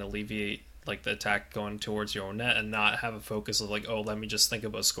play and alleviate like the attack going towards your own net and not have a focus of like, oh, let me just think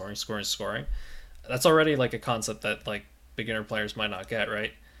about scoring. That's already like a concept that like beginner players might not get,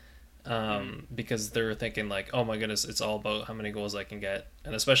 right? Because they're thinking like, oh my goodness, it's all about how many goals I can get,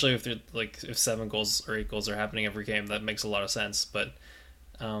 and especially if if 7 goals or 8 goals are happening every game, that makes a lot of sense. But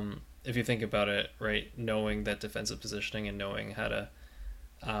if you think about it, right, knowing that defensive positioning and knowing how to,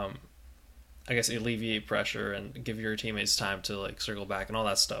 I guess, alleviate pressure and give your teammates time to like circle back and all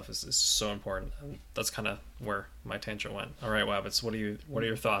that stuff is so important. And that's kind of where my tangent went. All right, Wabbits, what are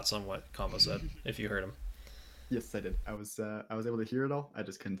your thoughts on what Combo said, if you heard him? Yes, I did. I was able to hear it all. I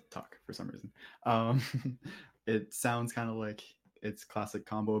just couldn't talk for some reason. It sounds kind of like it's classic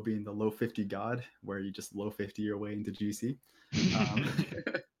Combo being the low 50 god, where you just low 50 your way into GC.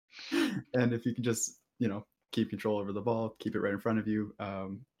 And if you can just, you know, keep control over the ball, keep it right in front of you,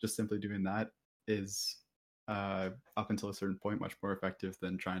 just simply doing that is up until a certain point much more effective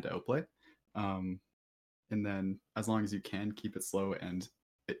than trying to outplay. And then as long as you can keep it slow and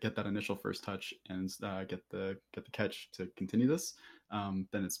get that initial first touch and get the catch to continue this,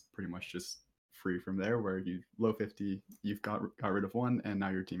 then it's pretty much just free from there, where you low 50, you've got rid of one, and now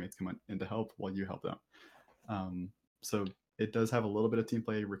your teammates come in to help while you help them. So it does have a little bit of team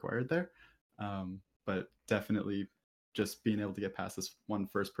play required there, but definitely just being able to get past this one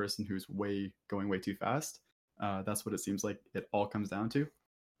first person who's going way too fast. That's what it seems like it all comes down to.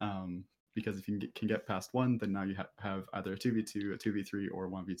 Because if you can get past one, then now you have either a 2v2, a 2v3, or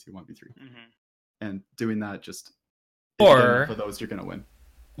 1v2, 1v3. Mm-hmm. And doing that, just or for those, you're gonna win.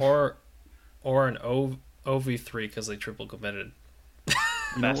 Or an OV3 because they triple committed.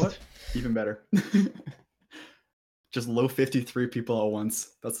 You know what? Even better. Just low 53 people at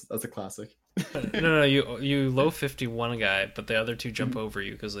once. That's a classic. No, you low 51 guy, but the other two jump over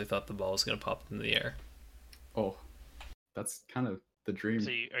you because they thought the ball was gonna pop in the air. Oh, that's kind of the dream. So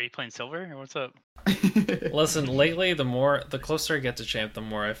are you playing silver or what's up? Listen, lately the closer I get to champ, the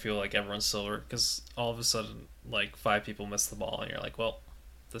more I feel like everyone's silver, because all of a sudden like 5 people miss the ball and you're like, well,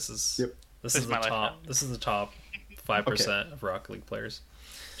 this is the top 5% of Rocket League players.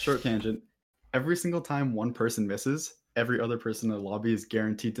 Short tangent. Every single time one person misses, every other person in the lobby is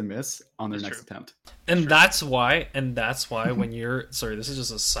guaranteed to miss on their That's next true. attempt. And that's why when you're sorry, this is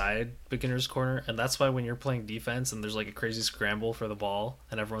just a side beginner's corner, and that's why when you're playing defense and there's like a crazy scramble for the ball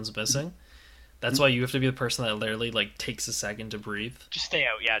and everyone's missing, that's why you have to be the person that literally like takes a second to breathe. Just stay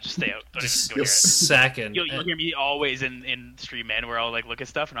out. Yeah, just stay out. Don't Just even a go near it. second. You'll hear me always in stream, man, where I'll like look at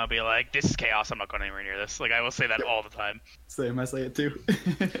stuff and I'll be like, "This is chaos. I'm not going anywhere near this." Like I will say that all the time. Same, I say it too.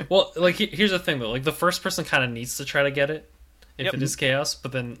 Well, like here's the thing though, like the first person kind of needs to try to get it if Yep. it is chaos,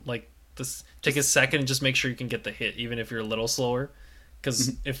 but then like this take a second and just make sure you can get the hit even if you're a little slower,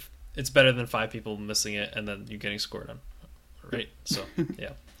 because if it's better than 5 people missing it and then you getting scored on, right? So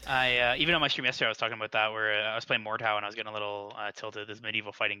yeah. I even on my stream yesterday, I was talking about that where I was playing Mordhau and I was getting a little tilted. This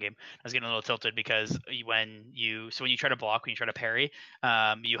medieval fighting game, I was getting a little tilted because when you try to block, when you try to parry,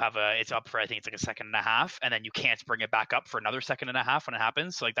 you have it's up for I think it's like a second and a half, and then you can't bring it back up for another second and a half when it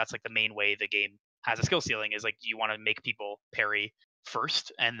happens. So like that's like the main way the game has a skill ceiling is like you want to make people parry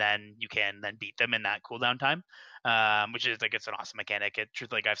first, and then you can then beat them in that cooldown time. Which is like it's an awesome mechanic. It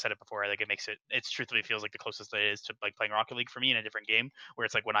truthfully, like I've said it before, like it makes it truthfully feels like the closest it is to like playing Rocket League for me in a different game, where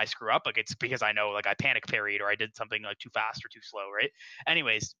it's like when I screw up, like it's because I know like I panic parried or I did something like too fast or too slow, right?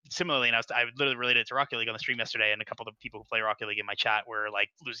 Anyways, similarly, and I literally related it to Rocket League on the stream yesterday, and a couple of people who play Rocket League in my chat were like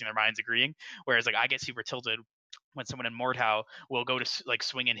losing their minds agreeing. Whereas like I get super tilted when someone in Mordhau will go to like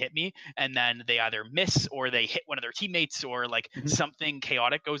swing and hit me, and then they either miss or they hit one of their teammates, or like something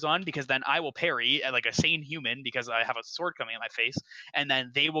chaotic goes on, because then I will parry like a sane human because I have a sword coming at my face, and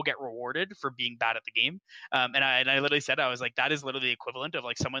then they will get rewarded for being bad at the game. And I literally said, I was like, that is literally the equivalent of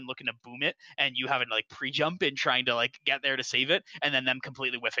like someone looking to boom it and you having to like pre-jump and trying to like get there to save it, and then them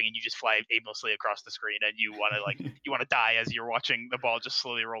completely whiffing and you just fly aimlessly across the screen, and you want to like you want to die as you're watching the ball just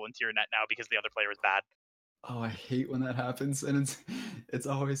slowly roll into your net now because the other player is bad. Oh, I hate when that happens, and it's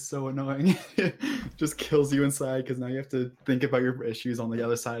always so annoying. It just kills you inside because now you have to think about your issues on the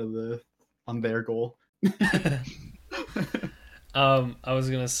other side of their goal. I was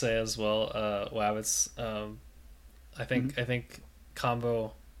gonna say as well, Wabbits. I think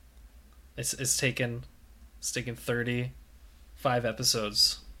Combo, it's taken 35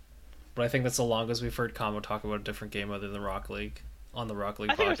 episodes, but I think that's the longest we've heard Combo talk about a different game other than Rocket League on the Rocket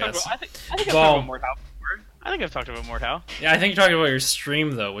League podcast. I think I've talked about Mordhau before. I think I've talked about Mordhau. Yeah, I think you're talking about your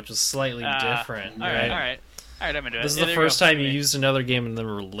stream though, which was slightly different. All right, I'm into it. This is the first time you used another game and then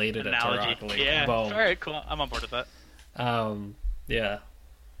related it to Rocket League. Yeah. Boom. All right, cool. I'm on board with that. Yeah,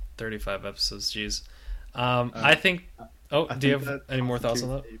 35 episodes. Jeez. I think. Oh, do you have any more thoughts on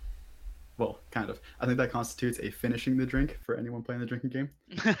that? Well, kind of. I think that constitutes a finishing the drink for anyone playing the drinking game.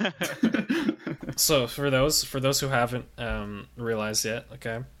 So for those who haven't realized yet,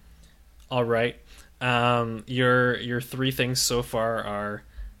 okay, all right. Your 3 things so far are,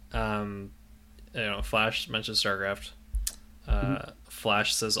 Flash mentioned StarCraft.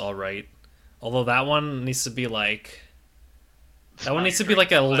 Flash says all right, although that one needs to be like. That one needs to be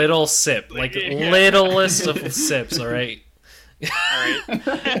like a little sip, like littlest of sips. All right.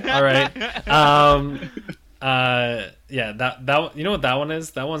 All right. Yeah. That you know what that one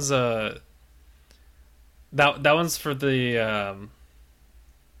is? That one's that one's for the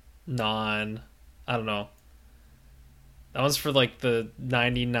non. I don't know. That one's for like the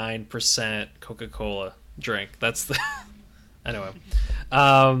 99% Coca-Cola drink. That's the anyway.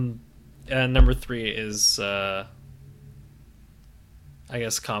 And number 3 is I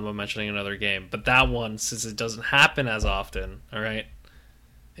guess Combo mentioning another game, but that one, since it doesn't happen as often, all right,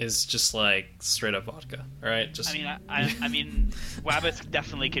 is just like straight up vodka, all right. Just I mean, Wabbits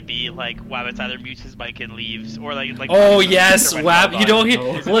definitely could be like Wabbits either mutes his mic and leaves, or like. Oh yes, You don't hear.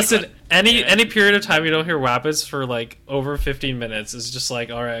 Listen, any period of time you don't hear Wabbits for like over 15 minutes is just like,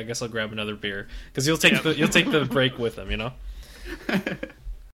 all right, I guess I'll grab another beer because you'll take the break with him, you know.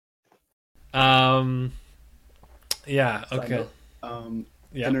 Yeah. Okay.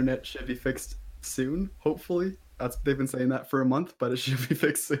 Internet should be fixed soon, hopefully. They've been saying that for a month, but it should be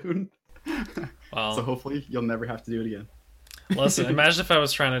fixed soon. Well, so hopefully you'll never have to do it again. Listen, imagine if I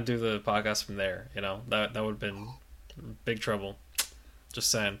was trying to do the podcast from there, that would have been big trouble. Just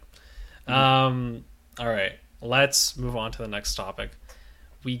saying. All right, let's move on to the next topic.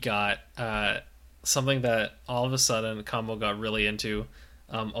 We got something that all of a sudden Combo got really into.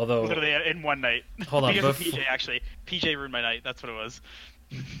 Although literally in one night. Hold on, because of PJ actually. PJ ruined my night. That's what it was.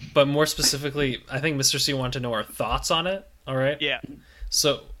 But more specifically, I think Mr. C wanted to know our thoughts on it. All right. Yeah.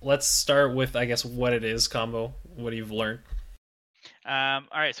 So let's start with, I guess, what it is, Combo. What you've learned. All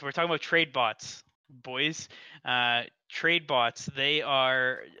right. So we're talking about trade bots. boys. Trade bots, they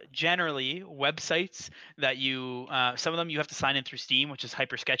are generally websites that you some of them you have to sign in through Steam, which is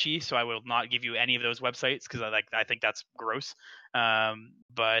hyper sketchy, so I will not give you any of those websites because I think that's gross.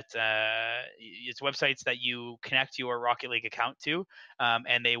 But it's websites that you connect your Rocket League account to,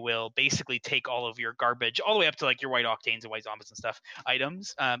 and they will basically take all of your garbage all the way up to like your white octanes and white zombies and stuff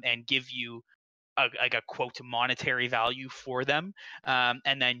items, and give you like a quote monetary value for them,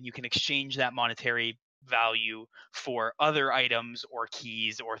 and then you can exchange that monetary value for other items or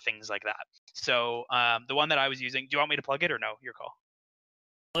keys or things like that. So the one that I was using, do you want me to plug it or no? Your call.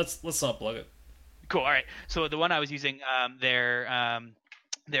 Let's not plug it. Cool. All right. So the one I was using,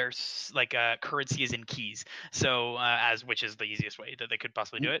 there's like currency is in keys, so which is the easiest way that they could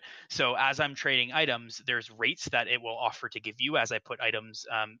possibly do it. So as I'm trading items, there's rates that it will offer to give you as I put items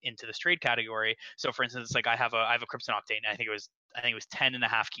into this trade category. So for instance, like I have a Crimson Octane, and I think it was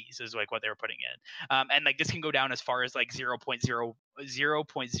 10.5 keys is like what they were putting in, and like this can go down as far as like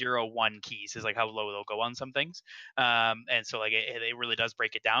 0.01 keys is like how low they'll go on some things, and so like it really does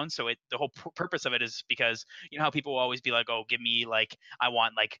break it down. So the whole purpose of it is because you know how people will always be like, oh, give me like I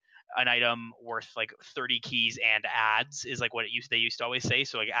want like an item worth like 30 keys and ads is like what they used to always say.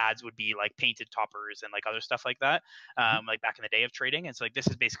 So like ads would be like painted toppers and like other stuff like that, like back in the day of trading. And so like this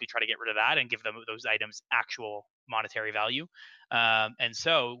is basically try to get rid of that and give them those items actual monetary value. And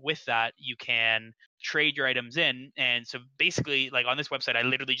so with that, you can trade your items in. And so basically, like on this website, I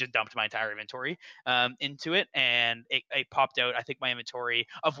literally just dumped my entire inventory into it, and it popped out. I think my inventory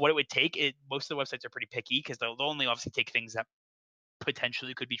of what it would take. Most of the websites are pretty picky because they'll only obviously take things that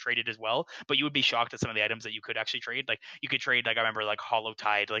potentially could be traded as well, but you would be shocked at some of the items that you could actually trade. Like you could trade, like I remember like Hollow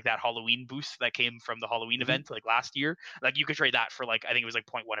Tide, like that Halloween boost that came from the Halloween event like last year. Like you could trade that for like I think it was like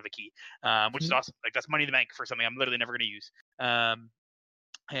 0.1 of a key, which is awesome. Like that's money in the bank for something I'm literally never going to use. And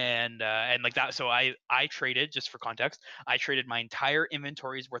like that, so I traded, just for context, I traded my entire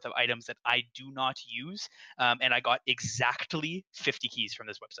inventory's worth of items that I do not use, and I got exactly 50 keys from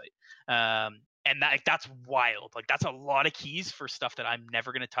this website. And that's wild. Like that's a lot of keys for stuff that I'm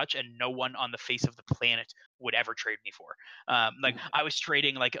never going to touch, and no one on the face of the planet would ever trade me for. Like I was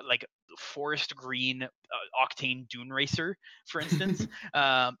trading like forest green octane dune racer, for instance.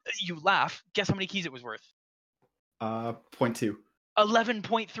 You laugh. Guess how many keys it was worth? 0.2.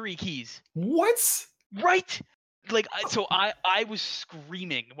 11.3 keys. What? Right? Like so I was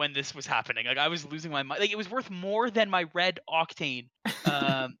screaming when this was happening. Like I was losing my mind. Like it was worth more than my red octane.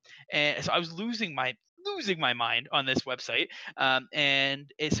 And so I was losing my mind on this website. So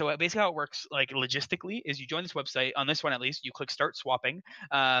basically how it works, like logistically, is you join this website. On this one at least, you click start swapping,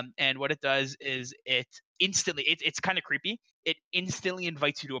 and what it does is it instantly, it's kind of creepy, it instantly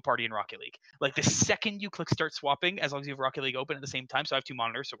invites you to a party in Rocket League. Like the second you click start swapping, as long as you have Rocket League open at the same time. So I have two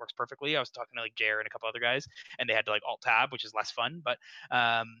monitors, so it works perfectly. I was talking to like Jer and a couple other guys, and they had to like alt tab, which is less fun, but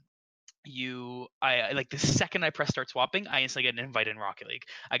I like the second I press start swapping, I instantly get an invite in Rocket League.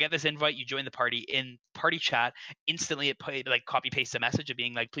 I get this invite, you join the party. In party chat, instantly it like copy pastes a message of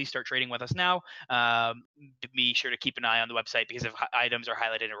being like, please start trading with us now. Be sure to keep an eye on the website, because if items are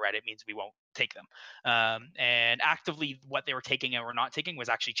highlighted in red, it means we won't take them. And actively what they were taking and were not taking was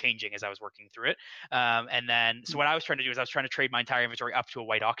actually changing as I was working through it. And then so what I was trying to do is I was trying to trade my entire inventory up to a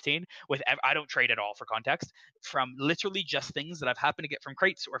white octane with I don't trade at all, for context, from literally just things that I've happened to get from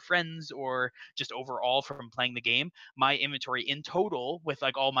crates or friends or just overall from playing the game. My inventory in total, with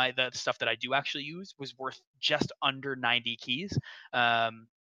like all the stuff that I do actually use, was worth just under 90 keys.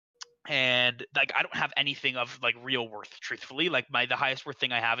 And like I don't have anything of like real worth, truthfully. Like the highest worth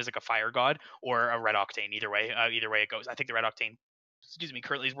thing I have is like a Fire God or a Red Octane. Either way it goes. I think the Red Octane,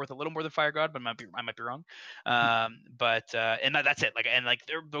 currently is worth a little more than Fire God, but I might be wrong. And that's it. Like, and like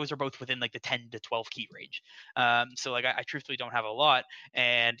those are both within like the 10 to 12 key range. So like I truthfully don't have a lot.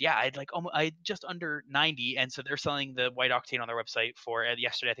 And yeah, I just under 90. And so they're selling the white octane on their website for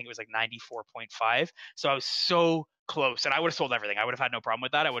yesterday. I think it was like 94.5. So I was so close, and I would have sold everything. I would have had no problem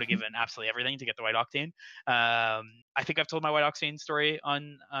with that. I would have given absolutely everything to get the white octane. I think I've told my white octane story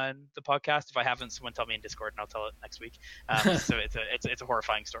on the podcast. If I haven't, someone tell me in Discord, and I'll tell it next week. So it's a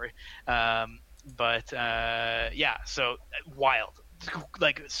horrifying story. Yeah, so wild,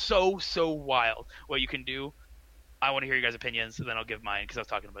 like so wild what you can do. I want to hear you guys' opinions, and then I'll give mine, because I was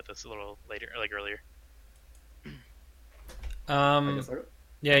talking about this a little later, like earlier.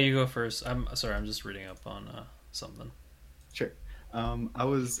 Yeah, you go first. I'm sorry, I'm just reading up on something. Sure. I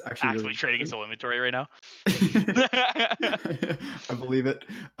was actually trading his whole inventory right now. I believe it.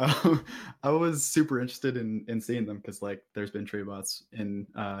 I was super interested in seeing them, because like there's been trade bots in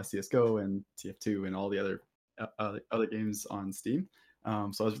CS:GO and TF2 and all the other games on Steam.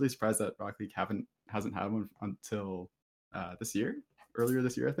 So I was really surprised that Rocket League hasn't had one until earlier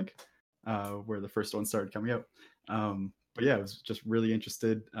this year, I think, where the first one started coming out. But yeah, I was just really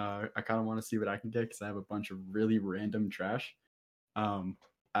interested. I kind of want to see what I can get because I have a bunch of really random trash. I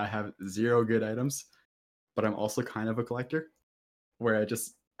have 0 good items, but I'm also kind of a collector where I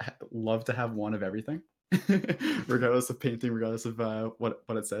just love to have one of everything, regardless of painting, regardless of what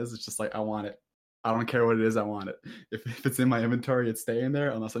it says. It's just like, I want it. I don't care what it is. I want it. If it's in my inventory, it's staying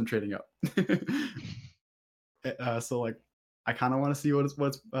there unless I'm trading up. So like, I kind of want to see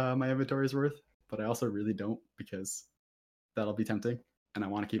what's my inventory is worth, but I also really don't because that'll be tempting, and I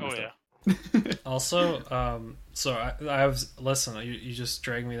want to keep my stuff. Also, so I was listen. You just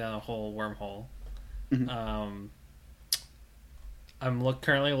dragged me down a whole wormhole. Mhm. I'm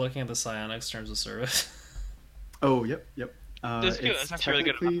currently looking at the Psyonix terms of service. Oh, yep. That's good. That's actually really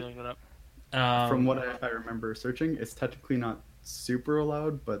good. I'm feeling it up. From what I remember searching, it's technically not super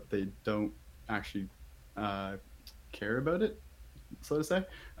allowed, but they don't actually care about it, so to say.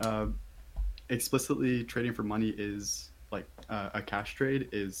 Explicitly trading for money is like a cash trade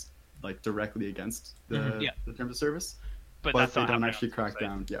is like directly against the terms of service, but they don't actually crack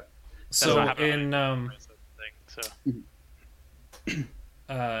down. Yeah. So in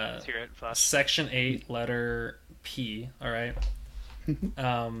Section 8, letter P, all right,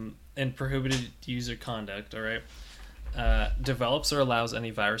 in prohibited user conduct, all right, develops or allows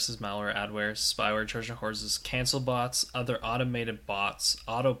any viruses, malware, adware, spyware, Trojan horses, cancel bots, other automated bots,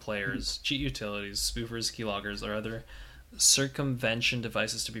 auto players, cheat utilities, spoofers, keyloggers, or other circumvention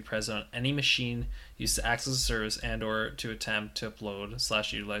devices to be present on any machine used to access a service and or to attempt to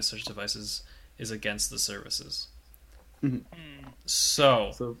upload / utilize such devices is against the services.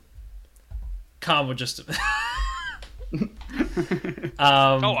 So combo just I don't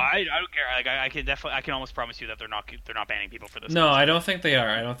care. Like I can almost promise you that they're not banning people for this. No, I don't think they are.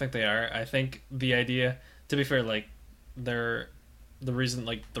 I think the idea, to be fair, like the reason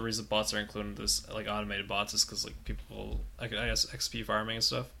bots are included in this, like automated bots, is because like people, I guess XP farming and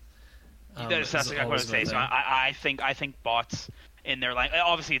stuff. That's what I was saying. So I think bots in their line,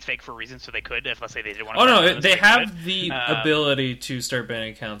 obviously it's fake for a reason, so they could, if let's say they did want to. Oh no, they have the ability to start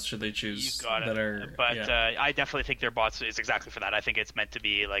banning accounts should they choose. You got it. I definitely think their bots is exactly for that. I think it's meant to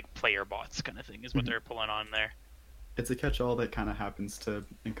be like player bots kind of thing is what they're pulling on there. It's a catch-all that kind of happens to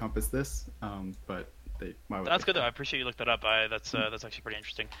encompass this, but that's good though. I appreciate you looked that up. That's actually pretty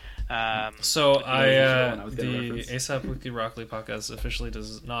interesting. So the ASAP Weekly Rocket League podcast officially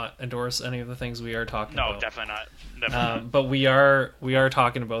does not endorse any of the things we are talking about. No, definitely not. But we are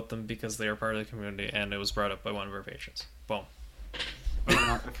talking about them because they are part of the community, and it was brought up by one of our patrons. Boom. We do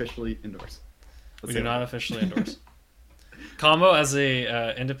not officially endorse. We do not officially endorse. Combo, as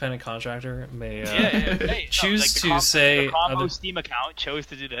a independent contractor, may choose to say the Combo Steam account chose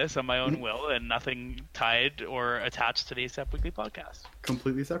to do this on my own will, and nothing tied or attached to the ASAP Weekly podcast.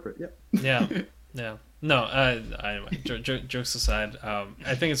 Completely separate. Yeah. No. Anyway, jokes aside,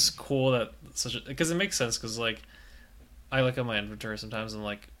 I think it's cool that because it makes sense. Because like, I look at my inventory sometimes and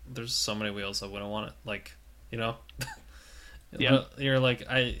like, there's so many wheels I wouldn't want it. Like, you know, you're like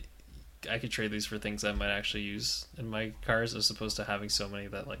I could trade these for things I might actually use in my cars, as opposed to having so many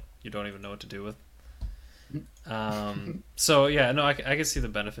that like you don't even know what to do with. So yeah, no, I can see the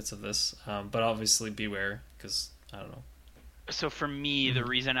benefits of this, but obviously beware, because I don't know. So for me, the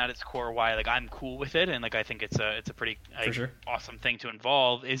reason at its core why like I'm cool with it and like I think it's a pretty awesome thing to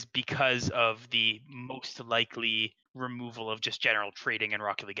involve is because of the most likely removal of just general trading in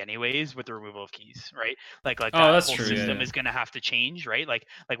Rocket League anyways, with the removal of keys, right? Like that whole system is going to have to change, right? Like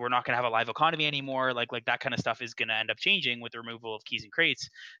we're not going to have a live economy anymore. Like that kind of stuff is going to end up changing with the removal of keys and crates.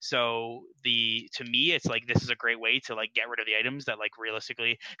 So to me, it's like this is a great way to like get rid of the items that like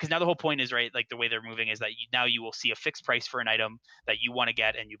realistically, because now the whole point is, right, like the way they're moving is that now you will see a fixed price for an item that you want to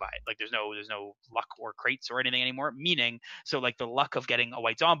get and you buy it. Like there's no luck or crates or anything anymore. Meaning, so like the luck of getting a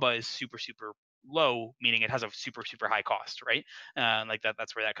white Zomba is super low, meaning it has a super high cost, right? Like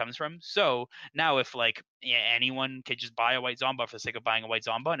that's where that comes from. So now if like anyone could just buy a white Zomba for the sake of buying a white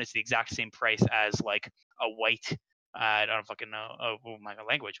Zomba, and it's the exact same price as like a white I don't fucking know. Oh my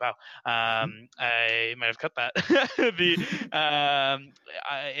language. Wow. I might have cut that.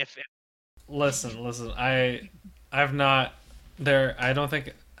 Listen. I've not there. I don't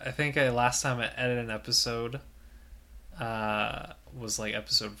think. I think last time I edited an episode was like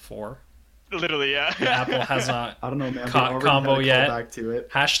episode 4. Literally, yeah. Apple has not. I don't know, man. Combo yet. Back to it.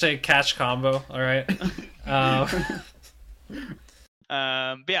 Hashtag catch combo. All right.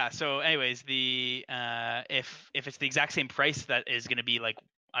 But yeah. So, anyways, the if it's the exact same price that is going to be like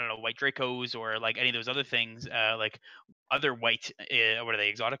I don't know, white Dracos or like any of those other things, like other white, what are they,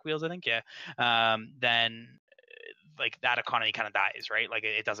 exotic wheels, I think, yeah. Then like that economy kind of dies, right? Like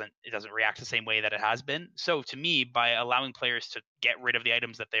it doesn't react the same way that it has been. So to me, by allowing players to get rid of the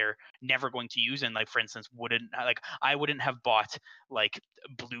items that they're never going to use, and like for instance, I wouldn't have bought like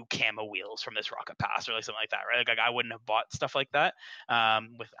blue camo wheels from this rocket pass or like something like that, right? Like I wouldn't have bought stuff like that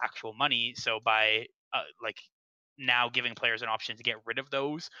with actual money. So by like now giving players an option to get rid of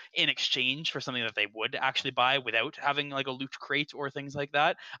those in exchange for something that they would actually buy without having like a loot crate or things like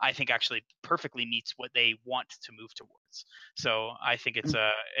that, I think actually perfectly meets what they want to move towards. So I think it's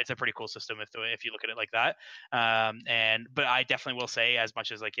a pretty cool system if you look at it like that. But I definitely will say, as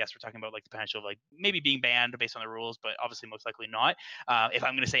much as like, yes, we're talking about like the potential of like maybe being banned based on the rules, but obviously most likely not. If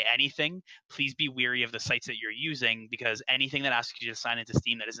I'm going to say anything, please be weary of the sites that you're using, because anything that asks you to sign into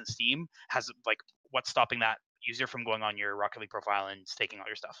Steam that isn't Steam has like, what's stopping that user from going on your Rocket League profile and staking all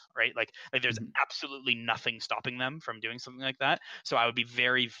your stuff, right? Like there's absolutely nothing stopping them from doing something like that. So I would be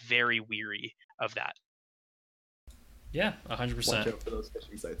very, very weary of that. Yeah, 100%. Watch out for those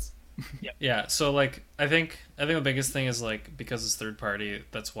phishing sites. Yeah, so like I think the biggest thing is like, because it's third party,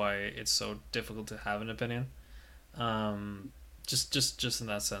 that's why it's so difficult to have an opinion. Just in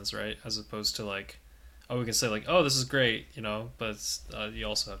that sense, right? As opposed to like, oh, we can say like, oh, this is great, you know, but you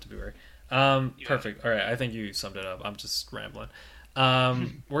also have to be wary. Perfect. All right, I think you summed it up. I'm just rambling.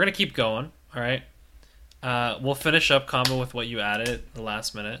 We're gonna keep going. All right. We'll finish up combo with what you added at the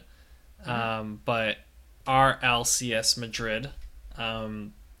last minute. But RLCS Madrid.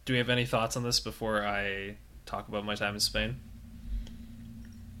 Do we have any thoughts on this before I talk about my time in Spain?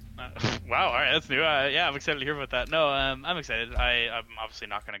 Wow, all right, that's new. Yeah, I'm excited to hear about that. No, I'm excited. I'm obviously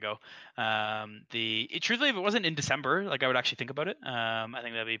not going to go. Truthfully, if it wasn't in December, like I would actually think about it. I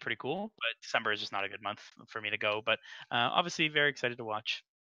think that'd be pretty cool. But December is just not a good month for me to go. But obviously, very excited to watch.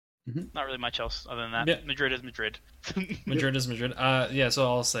 Not really much else other than that. Yeah. Madrid is Madrid. Madrid is Madrid. Yeah. So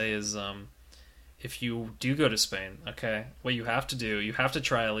all I'll say is, if you do go to Spain, okay, what you have to do, you have to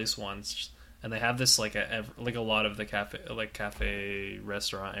try at least once. And they have this like a lot of the cafe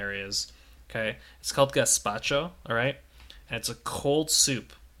restaurant areas. Okay, it's called gazpacho. All right, and it's a cold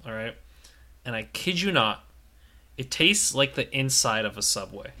soup. All right, and I kid you not, it tastes like the inside of a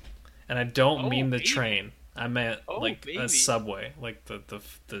Subway. And I don't mean the train. I meant a Subway, like the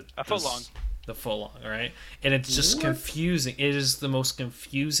foot long. The foot long. All right, and it's just confusing. It is the most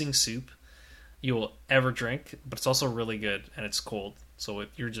confusing soup you will ever drink, but it's also really good, and it's cold. So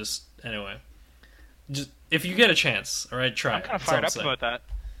you're just anyway. Just if you get a chance, all right, try. I'm kind of fired up about that.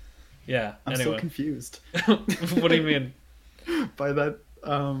 Yeah. I'm anyway. so confused. What do you mean? By that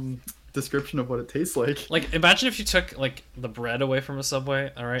description of what it tastes like. Like, imagine if you took like the bread away from a Subway,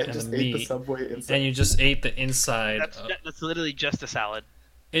 all right, and just the ate meat, the Subway inside. and you just ate the inside. That's literally just a salad.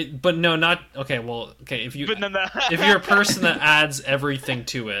 But no, not okay. Well, okay, if you're a person that adds everything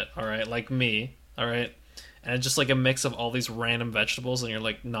to it, all right, like me, all right. And it's just like a mix of all these random vegetables, and you're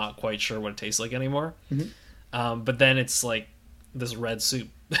like not quite sure what it tastes like anymore. But then it's like this red soup,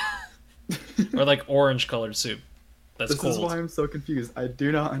 or like orange colored soup. That's cold. This is why I'm so confused. I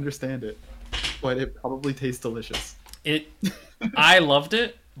do not understand it, but it probably tastes delicious. I loved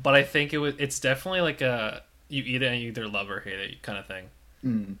it, but I think it's definitely like you eat it and you either love or hate it kind of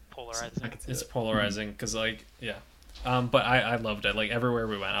thing. Polarizing. It's polarizing because like yeah. But I loved it. Like everywhere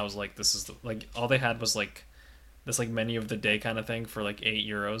we went, I was like, this is like all they had was like this like menu of the day kind of thing for like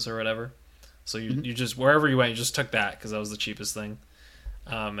 €8 or whatever. So you just wherever you went, you just took that because that was the cheapest thing,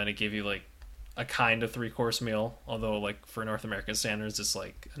 and it gave you like a kind of 3-course meal. Although like for North American standards, it's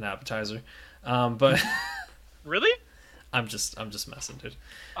like an appetizer. But really, I'm just messing, dude.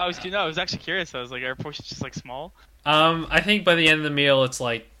 I was actually curious. I was like, are portions just like small? I think by the end of the meal, it's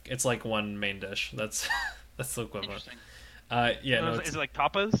like one main dish. That's the equivalent. Yeah. Is it like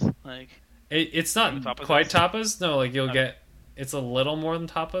tapas? Like it's not tapas quite tapas. No, like you'll get. It's a little more than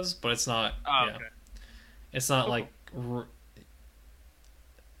tapas, but it's not. Okay. It's not like.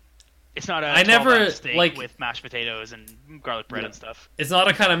 It's not a. I never steak like with mashed potatoes and garlic bread and stuff. It's not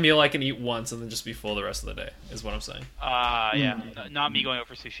a kind of meal I can eat once and then just be full the rest of the day. Is what I'm saying. Yeah. Not me going out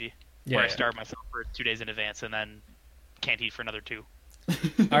for sushi. Where I starve myself for 2 days in advance and then can't eat for another 2.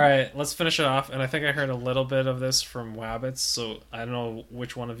 All right, let's finish it off. And I think I heard a little bit of this from Wabbits, so I don't know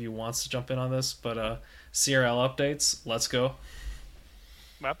which one of you wants to jump in on this, but CRL updates, let's go.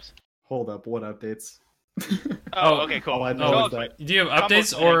 Wabbits? Hold up, what updates? Okay, cool. All I know is that... Do you have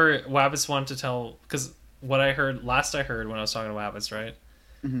updates, or Wabbits want to tell? Because what I heard when I was talking to Wabbits, right?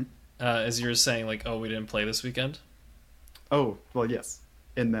 Is you're saying like, oh, we didn't play this weekend. Oh well, yes,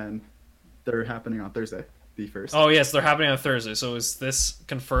 and then they're happening on Thursday. the first. Oh yes, they're happening on Thursday. So is this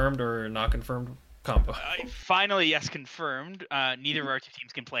confirmed or not confirmed combo? Finally, yes, confirmed. Neither of our two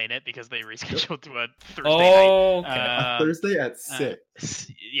teams can play in it because they rescheduled to a Thursday Oh, night. okay. Thursday at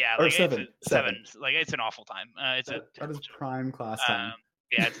 6. Yeah, Or like 7. It's 7. Like it's an awful time. It's That terrible is joke. prime class time.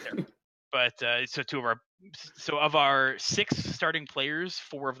 Yeah, it's terrible. But so of our 6 starting players,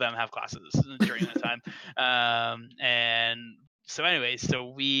 4 of them have classes during that time. And so anyways,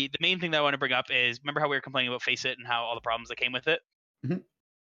 the main thing that I want to bring up is, remember how we were complaining about Face It and how all the problems that came with it? Mhm.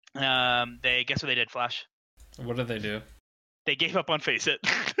 They guess what they did, Flash? What did they do? They gave up on Face It.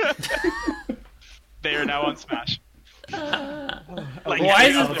 They are now on Smash. Like Why every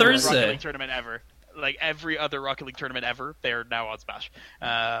is it other Thursday? Rocket League tournament ever. Like every other Rocket League tournament ever, they are now on Smash.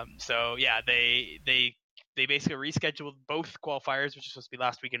 So yeah, they basically rescheduled both qualifiers, which was supposed to be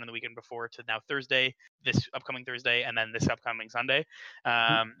last weekend and the weekend before, to now Thursday, this upcoming Thursday, and then this upcoming Sunday.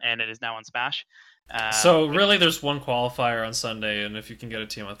 And it is now on Smash. So really, there's one qualifier on Sunday, and if you can get a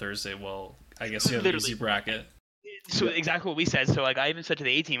team on Thursday, well, I guess you have an easy bracket. So exactly what we said. So like I even said to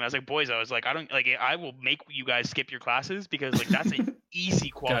the A team, I was like, boys, I was like, I will make you guys skip your classes because like that's an easy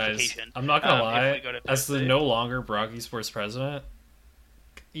Guys, qualification. I'm not gonna lie. if we go to As the Thursday. no longer Brock Esports president,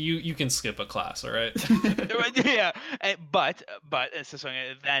 you can skip a class, all right? Yeah, but so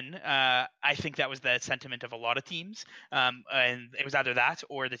then I think that was the sentiment of a lot of teams, and it was either that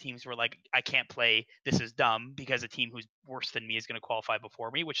or the teams were like, I can't play, this is dumb, because a team who's worse than me is going to qualify before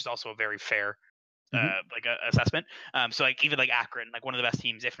me, which is also a very fair assessment. So like even like Akron, like one of the best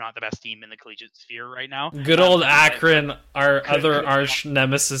teams, if not the best team in the collegiate sphere right now. Good old Akron, our other arch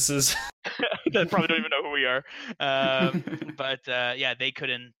nemesis. They probably don't even know who we are. But yeah, they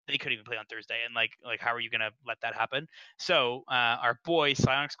couldn't even play on Thursday, and like how are you gonna let that happen? So our boy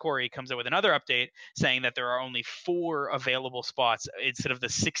Psyonix Corey comes out with another update saying that there are only 4 available spots instead of the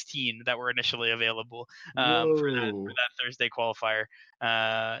 16 that were initially available for that Thursday qualifier.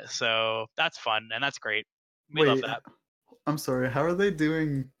 So that's fun and that's great. We love that. I'm sorry. How are they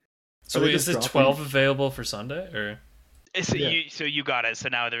doing? So Are they is just it dropping- 12 available for Sunday, or? So Yeah. you got it. So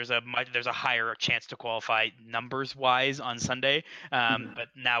now there's a higher chance to qualify numbers wise on Sunday, but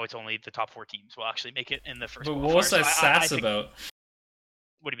now it's only the top 4 teams will actually make it in the first. But what was qualifier. that So I sass think- about?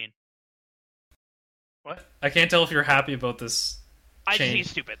 What do you mean? What? I can't tell if you're happy about this. I just think change. it's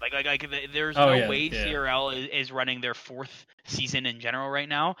stupid. Like there's Oh, no yeah, way yeah. CRL is running their 4th season in general right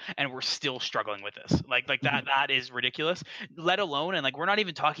now, and we're still struggling with this. Like that is ridiculous. Let alone, and like we're not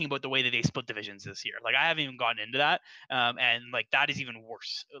even talking about the way that they split divisions this year. Like I haven't even gotten into that, and like that is even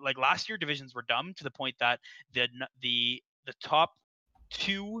worse. Like last year divisions were dumb to the point that the top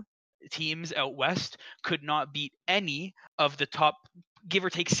 2 teams out west could not beat any of the top, give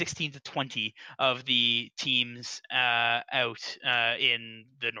or take 16 to 20 of the teams out in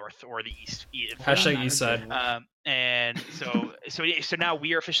the north or the east. Hashtag East Side. And so now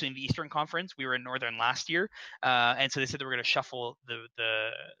we are officially in the Eastern Conference. We were in Northern last year, and so they said they were going to shuffle the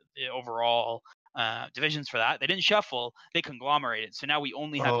overall divisions for that. They didn't shuffle; they conglomerated. So now we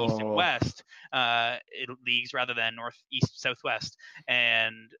only have East and West leagues rather than North, East, Southwest,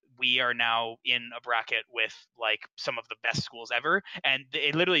 and we are now in a bracket with like some of the best schools ever, and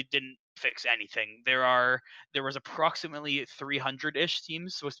it literally didn't fix anything. There was approximately 300-ish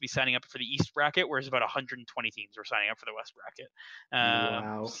teams supposed to be signing up for the East bracket, whereas about 120 teams were signing up for the West bracket.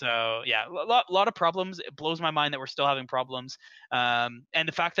 Wow. So yeah, a lot of problems. It blows my mind that we're still having problems. And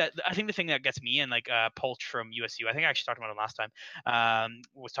the fact that I think the thing that gets me, and like Polch from USU, I think I actually talked about him last time,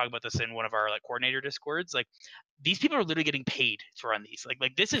 was talking about this in one of our like coordinator discords. Like these people are literally getting paid to run these.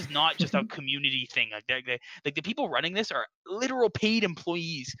 Like this is not just a community thing. Like the people running this are literal paid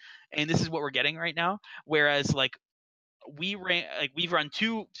employees, and this is what we're getting right now. Whereas like we've run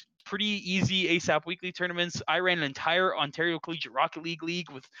 2 pretty easy ASAP weekly tournaments. I ran an entire Ontario Collegiate Rocket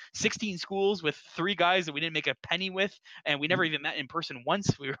League with 16 schools with 3 guys that we didn't make a penny with, and we never even met in person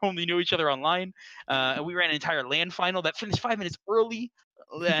once. We only knew each other online. And we ran an entire LAN final that finished 5 minutes early,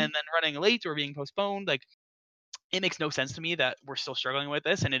 and then running late or being postponed. Like it makes no sense to me that we're still struggling with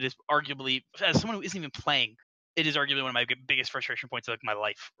this, and it is arguably, as someone who isn't even playing, it is arguably one of my biggest frustration points of like my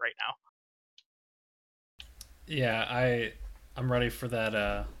life right now. Yeah, I'm ready for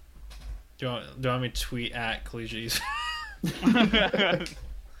that. Do you want me to tweet at Collegiate? Listen,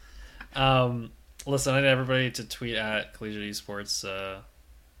 I need everybody to tweet at Collegiate Esports.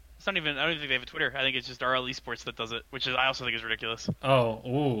 It's not even. I don't even think they have a Twitter. I think it's just RL Esports that does it, which is I also think is ridiculous.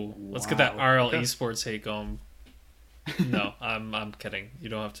 Let's get that RL Okay. Esports hate going. No, I'm kidding. You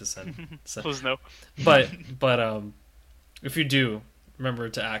don't have to send. Please no. But if you do, remember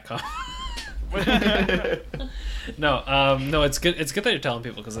to @com. No, it's good. It's good that you're telling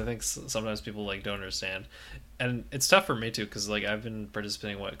people because I think sometimes people like don't understand, and it's tough for me too because like I've been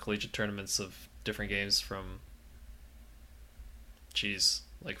participating in collegiate tournaments of different games from, geez,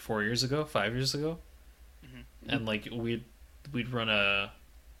 like 4 years ago, 5 years ago, and like we'd run a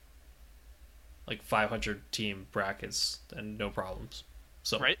like 500 team brackets and no problems.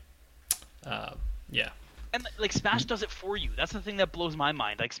 So Right. Yeah. And like Smash does it for you. That's the thing that blows my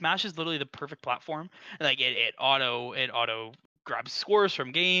mind. Like Smash is literally the perfect platform. Like it auto grabs scores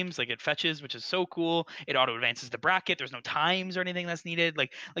from games. Like it fetches, which is so cool. It auto advances the bracket. There's no times or anything that's needed.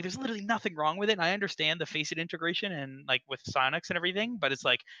 Like there's literally nothing wrong with it. And I understand the Face It integration and like with Sonics and everything, but it's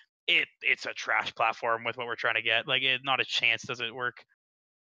like it's a trash platform with what we're trying to get. Like not a chance does it work.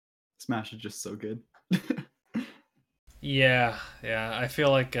 Smash is just so good. Yeah. I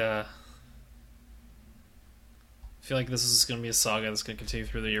feel like this is going to be a saga that's going to continue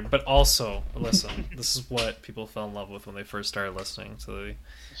through the year. But also, listen, this is what people fell in love with when they first started listening to the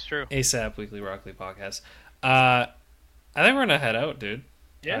It's true. ASAP Weekly Rock League podcast. I think we're going to head out, dude.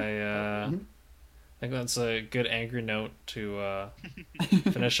 Yeah. I think that's a good angry note to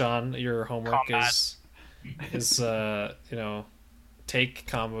finish on. Your homework Combat. is take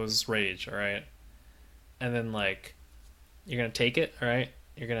Combo's rage, all right? And then, like, you're going to take it, all right?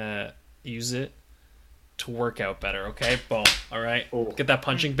 You're going to use it to work out better, okay? Boom, all right? Oh. Get that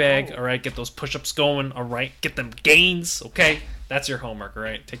punching bag, all right? Get those push-ups going, all right? Get them gains, okay? That's your homework, all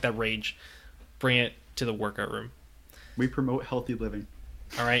right? Take that rage, bring it to the workout room, We promote healthy living.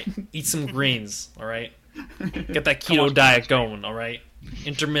 all right? Eat some greens, all right? Get that keto diet going, all right?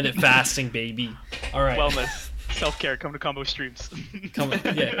 Intermittent fasting, baby. All right. Wellness, self-care. Come to Combo streams.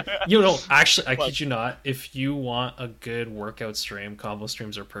 Yeah. You know, actually, I kid you not. If you want a good workout stream, Combo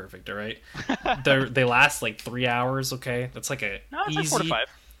streams are perfect. All right. They last like 3 hours. Okay, that's like a No, it's easy. like 4 to 5.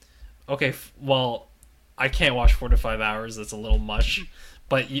 Okay, well, I can't watch 4 to 5 hours. That's a little much.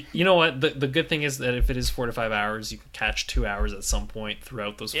 But you know what? The good thing is that if it is 4 to 5 hours, you can catch 2 hours at some point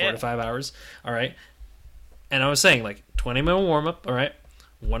throughout those 4 to 5 hours. All right. And I was saying like 20-minute warm up. All right.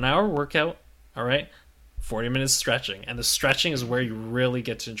 1 hour workout. All right. 40 minutes stretching, and the stretching is where you really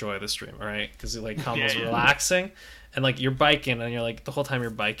get to enjoy the stream, all right? Because like Combo's relaxing, and like you're biking, and you're like the whole time you're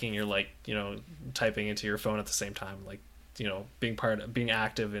biking, you're like typing into your phone at the same time, like being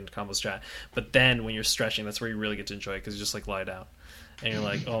active in Combo's chat. But then when you're stretching, that's where you really get to enjoy it because you just like lie down, and you're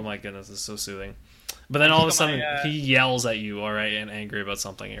like, oh my goodness, this is so soothing. But then all of a sudden he yells at you, all right, and angry about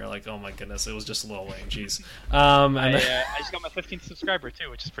something, and you're like, oh my goodness, it was just Lil Wayne, jeez. I just got my 15th subscriber too,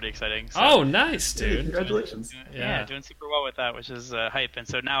 which is pretty exciting. So. Oh, nice, dude! Congratulations. Yeah, doing super well with that, which is hype. And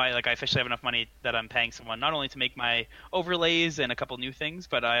so now I officially have enough money that I'm paying someone not only to make my overlays and a couple new things,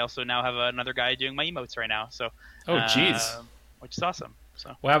 but I also now have another guy doing my emotes right now. So oh, jeez, which is awesome.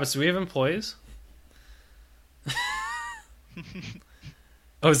 So wow, but do we have employees?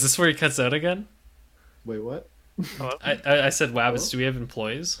 Oh, is this where he cuts out again? Wait, what? hello? I said Wabbits, do we have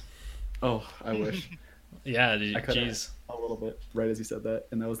employees? Oh, I wish. Yeah, I cut jeez. a little bit right as you said that,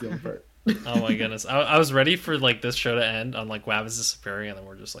 and that was the only part. Oh my goodness. I was ready for like this show to end on like Wabbits disappearing, and then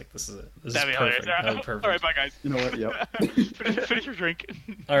we're just like, this is it. This That'd is be perfect. hilarious. That'd be perfect. All right, bye guys. You know what? Yep. finish your drink.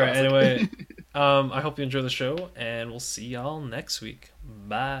 All right, anyway, I hope you enjoy the show, and we'll see y'all next week.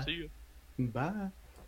 Bye. See you. Bye.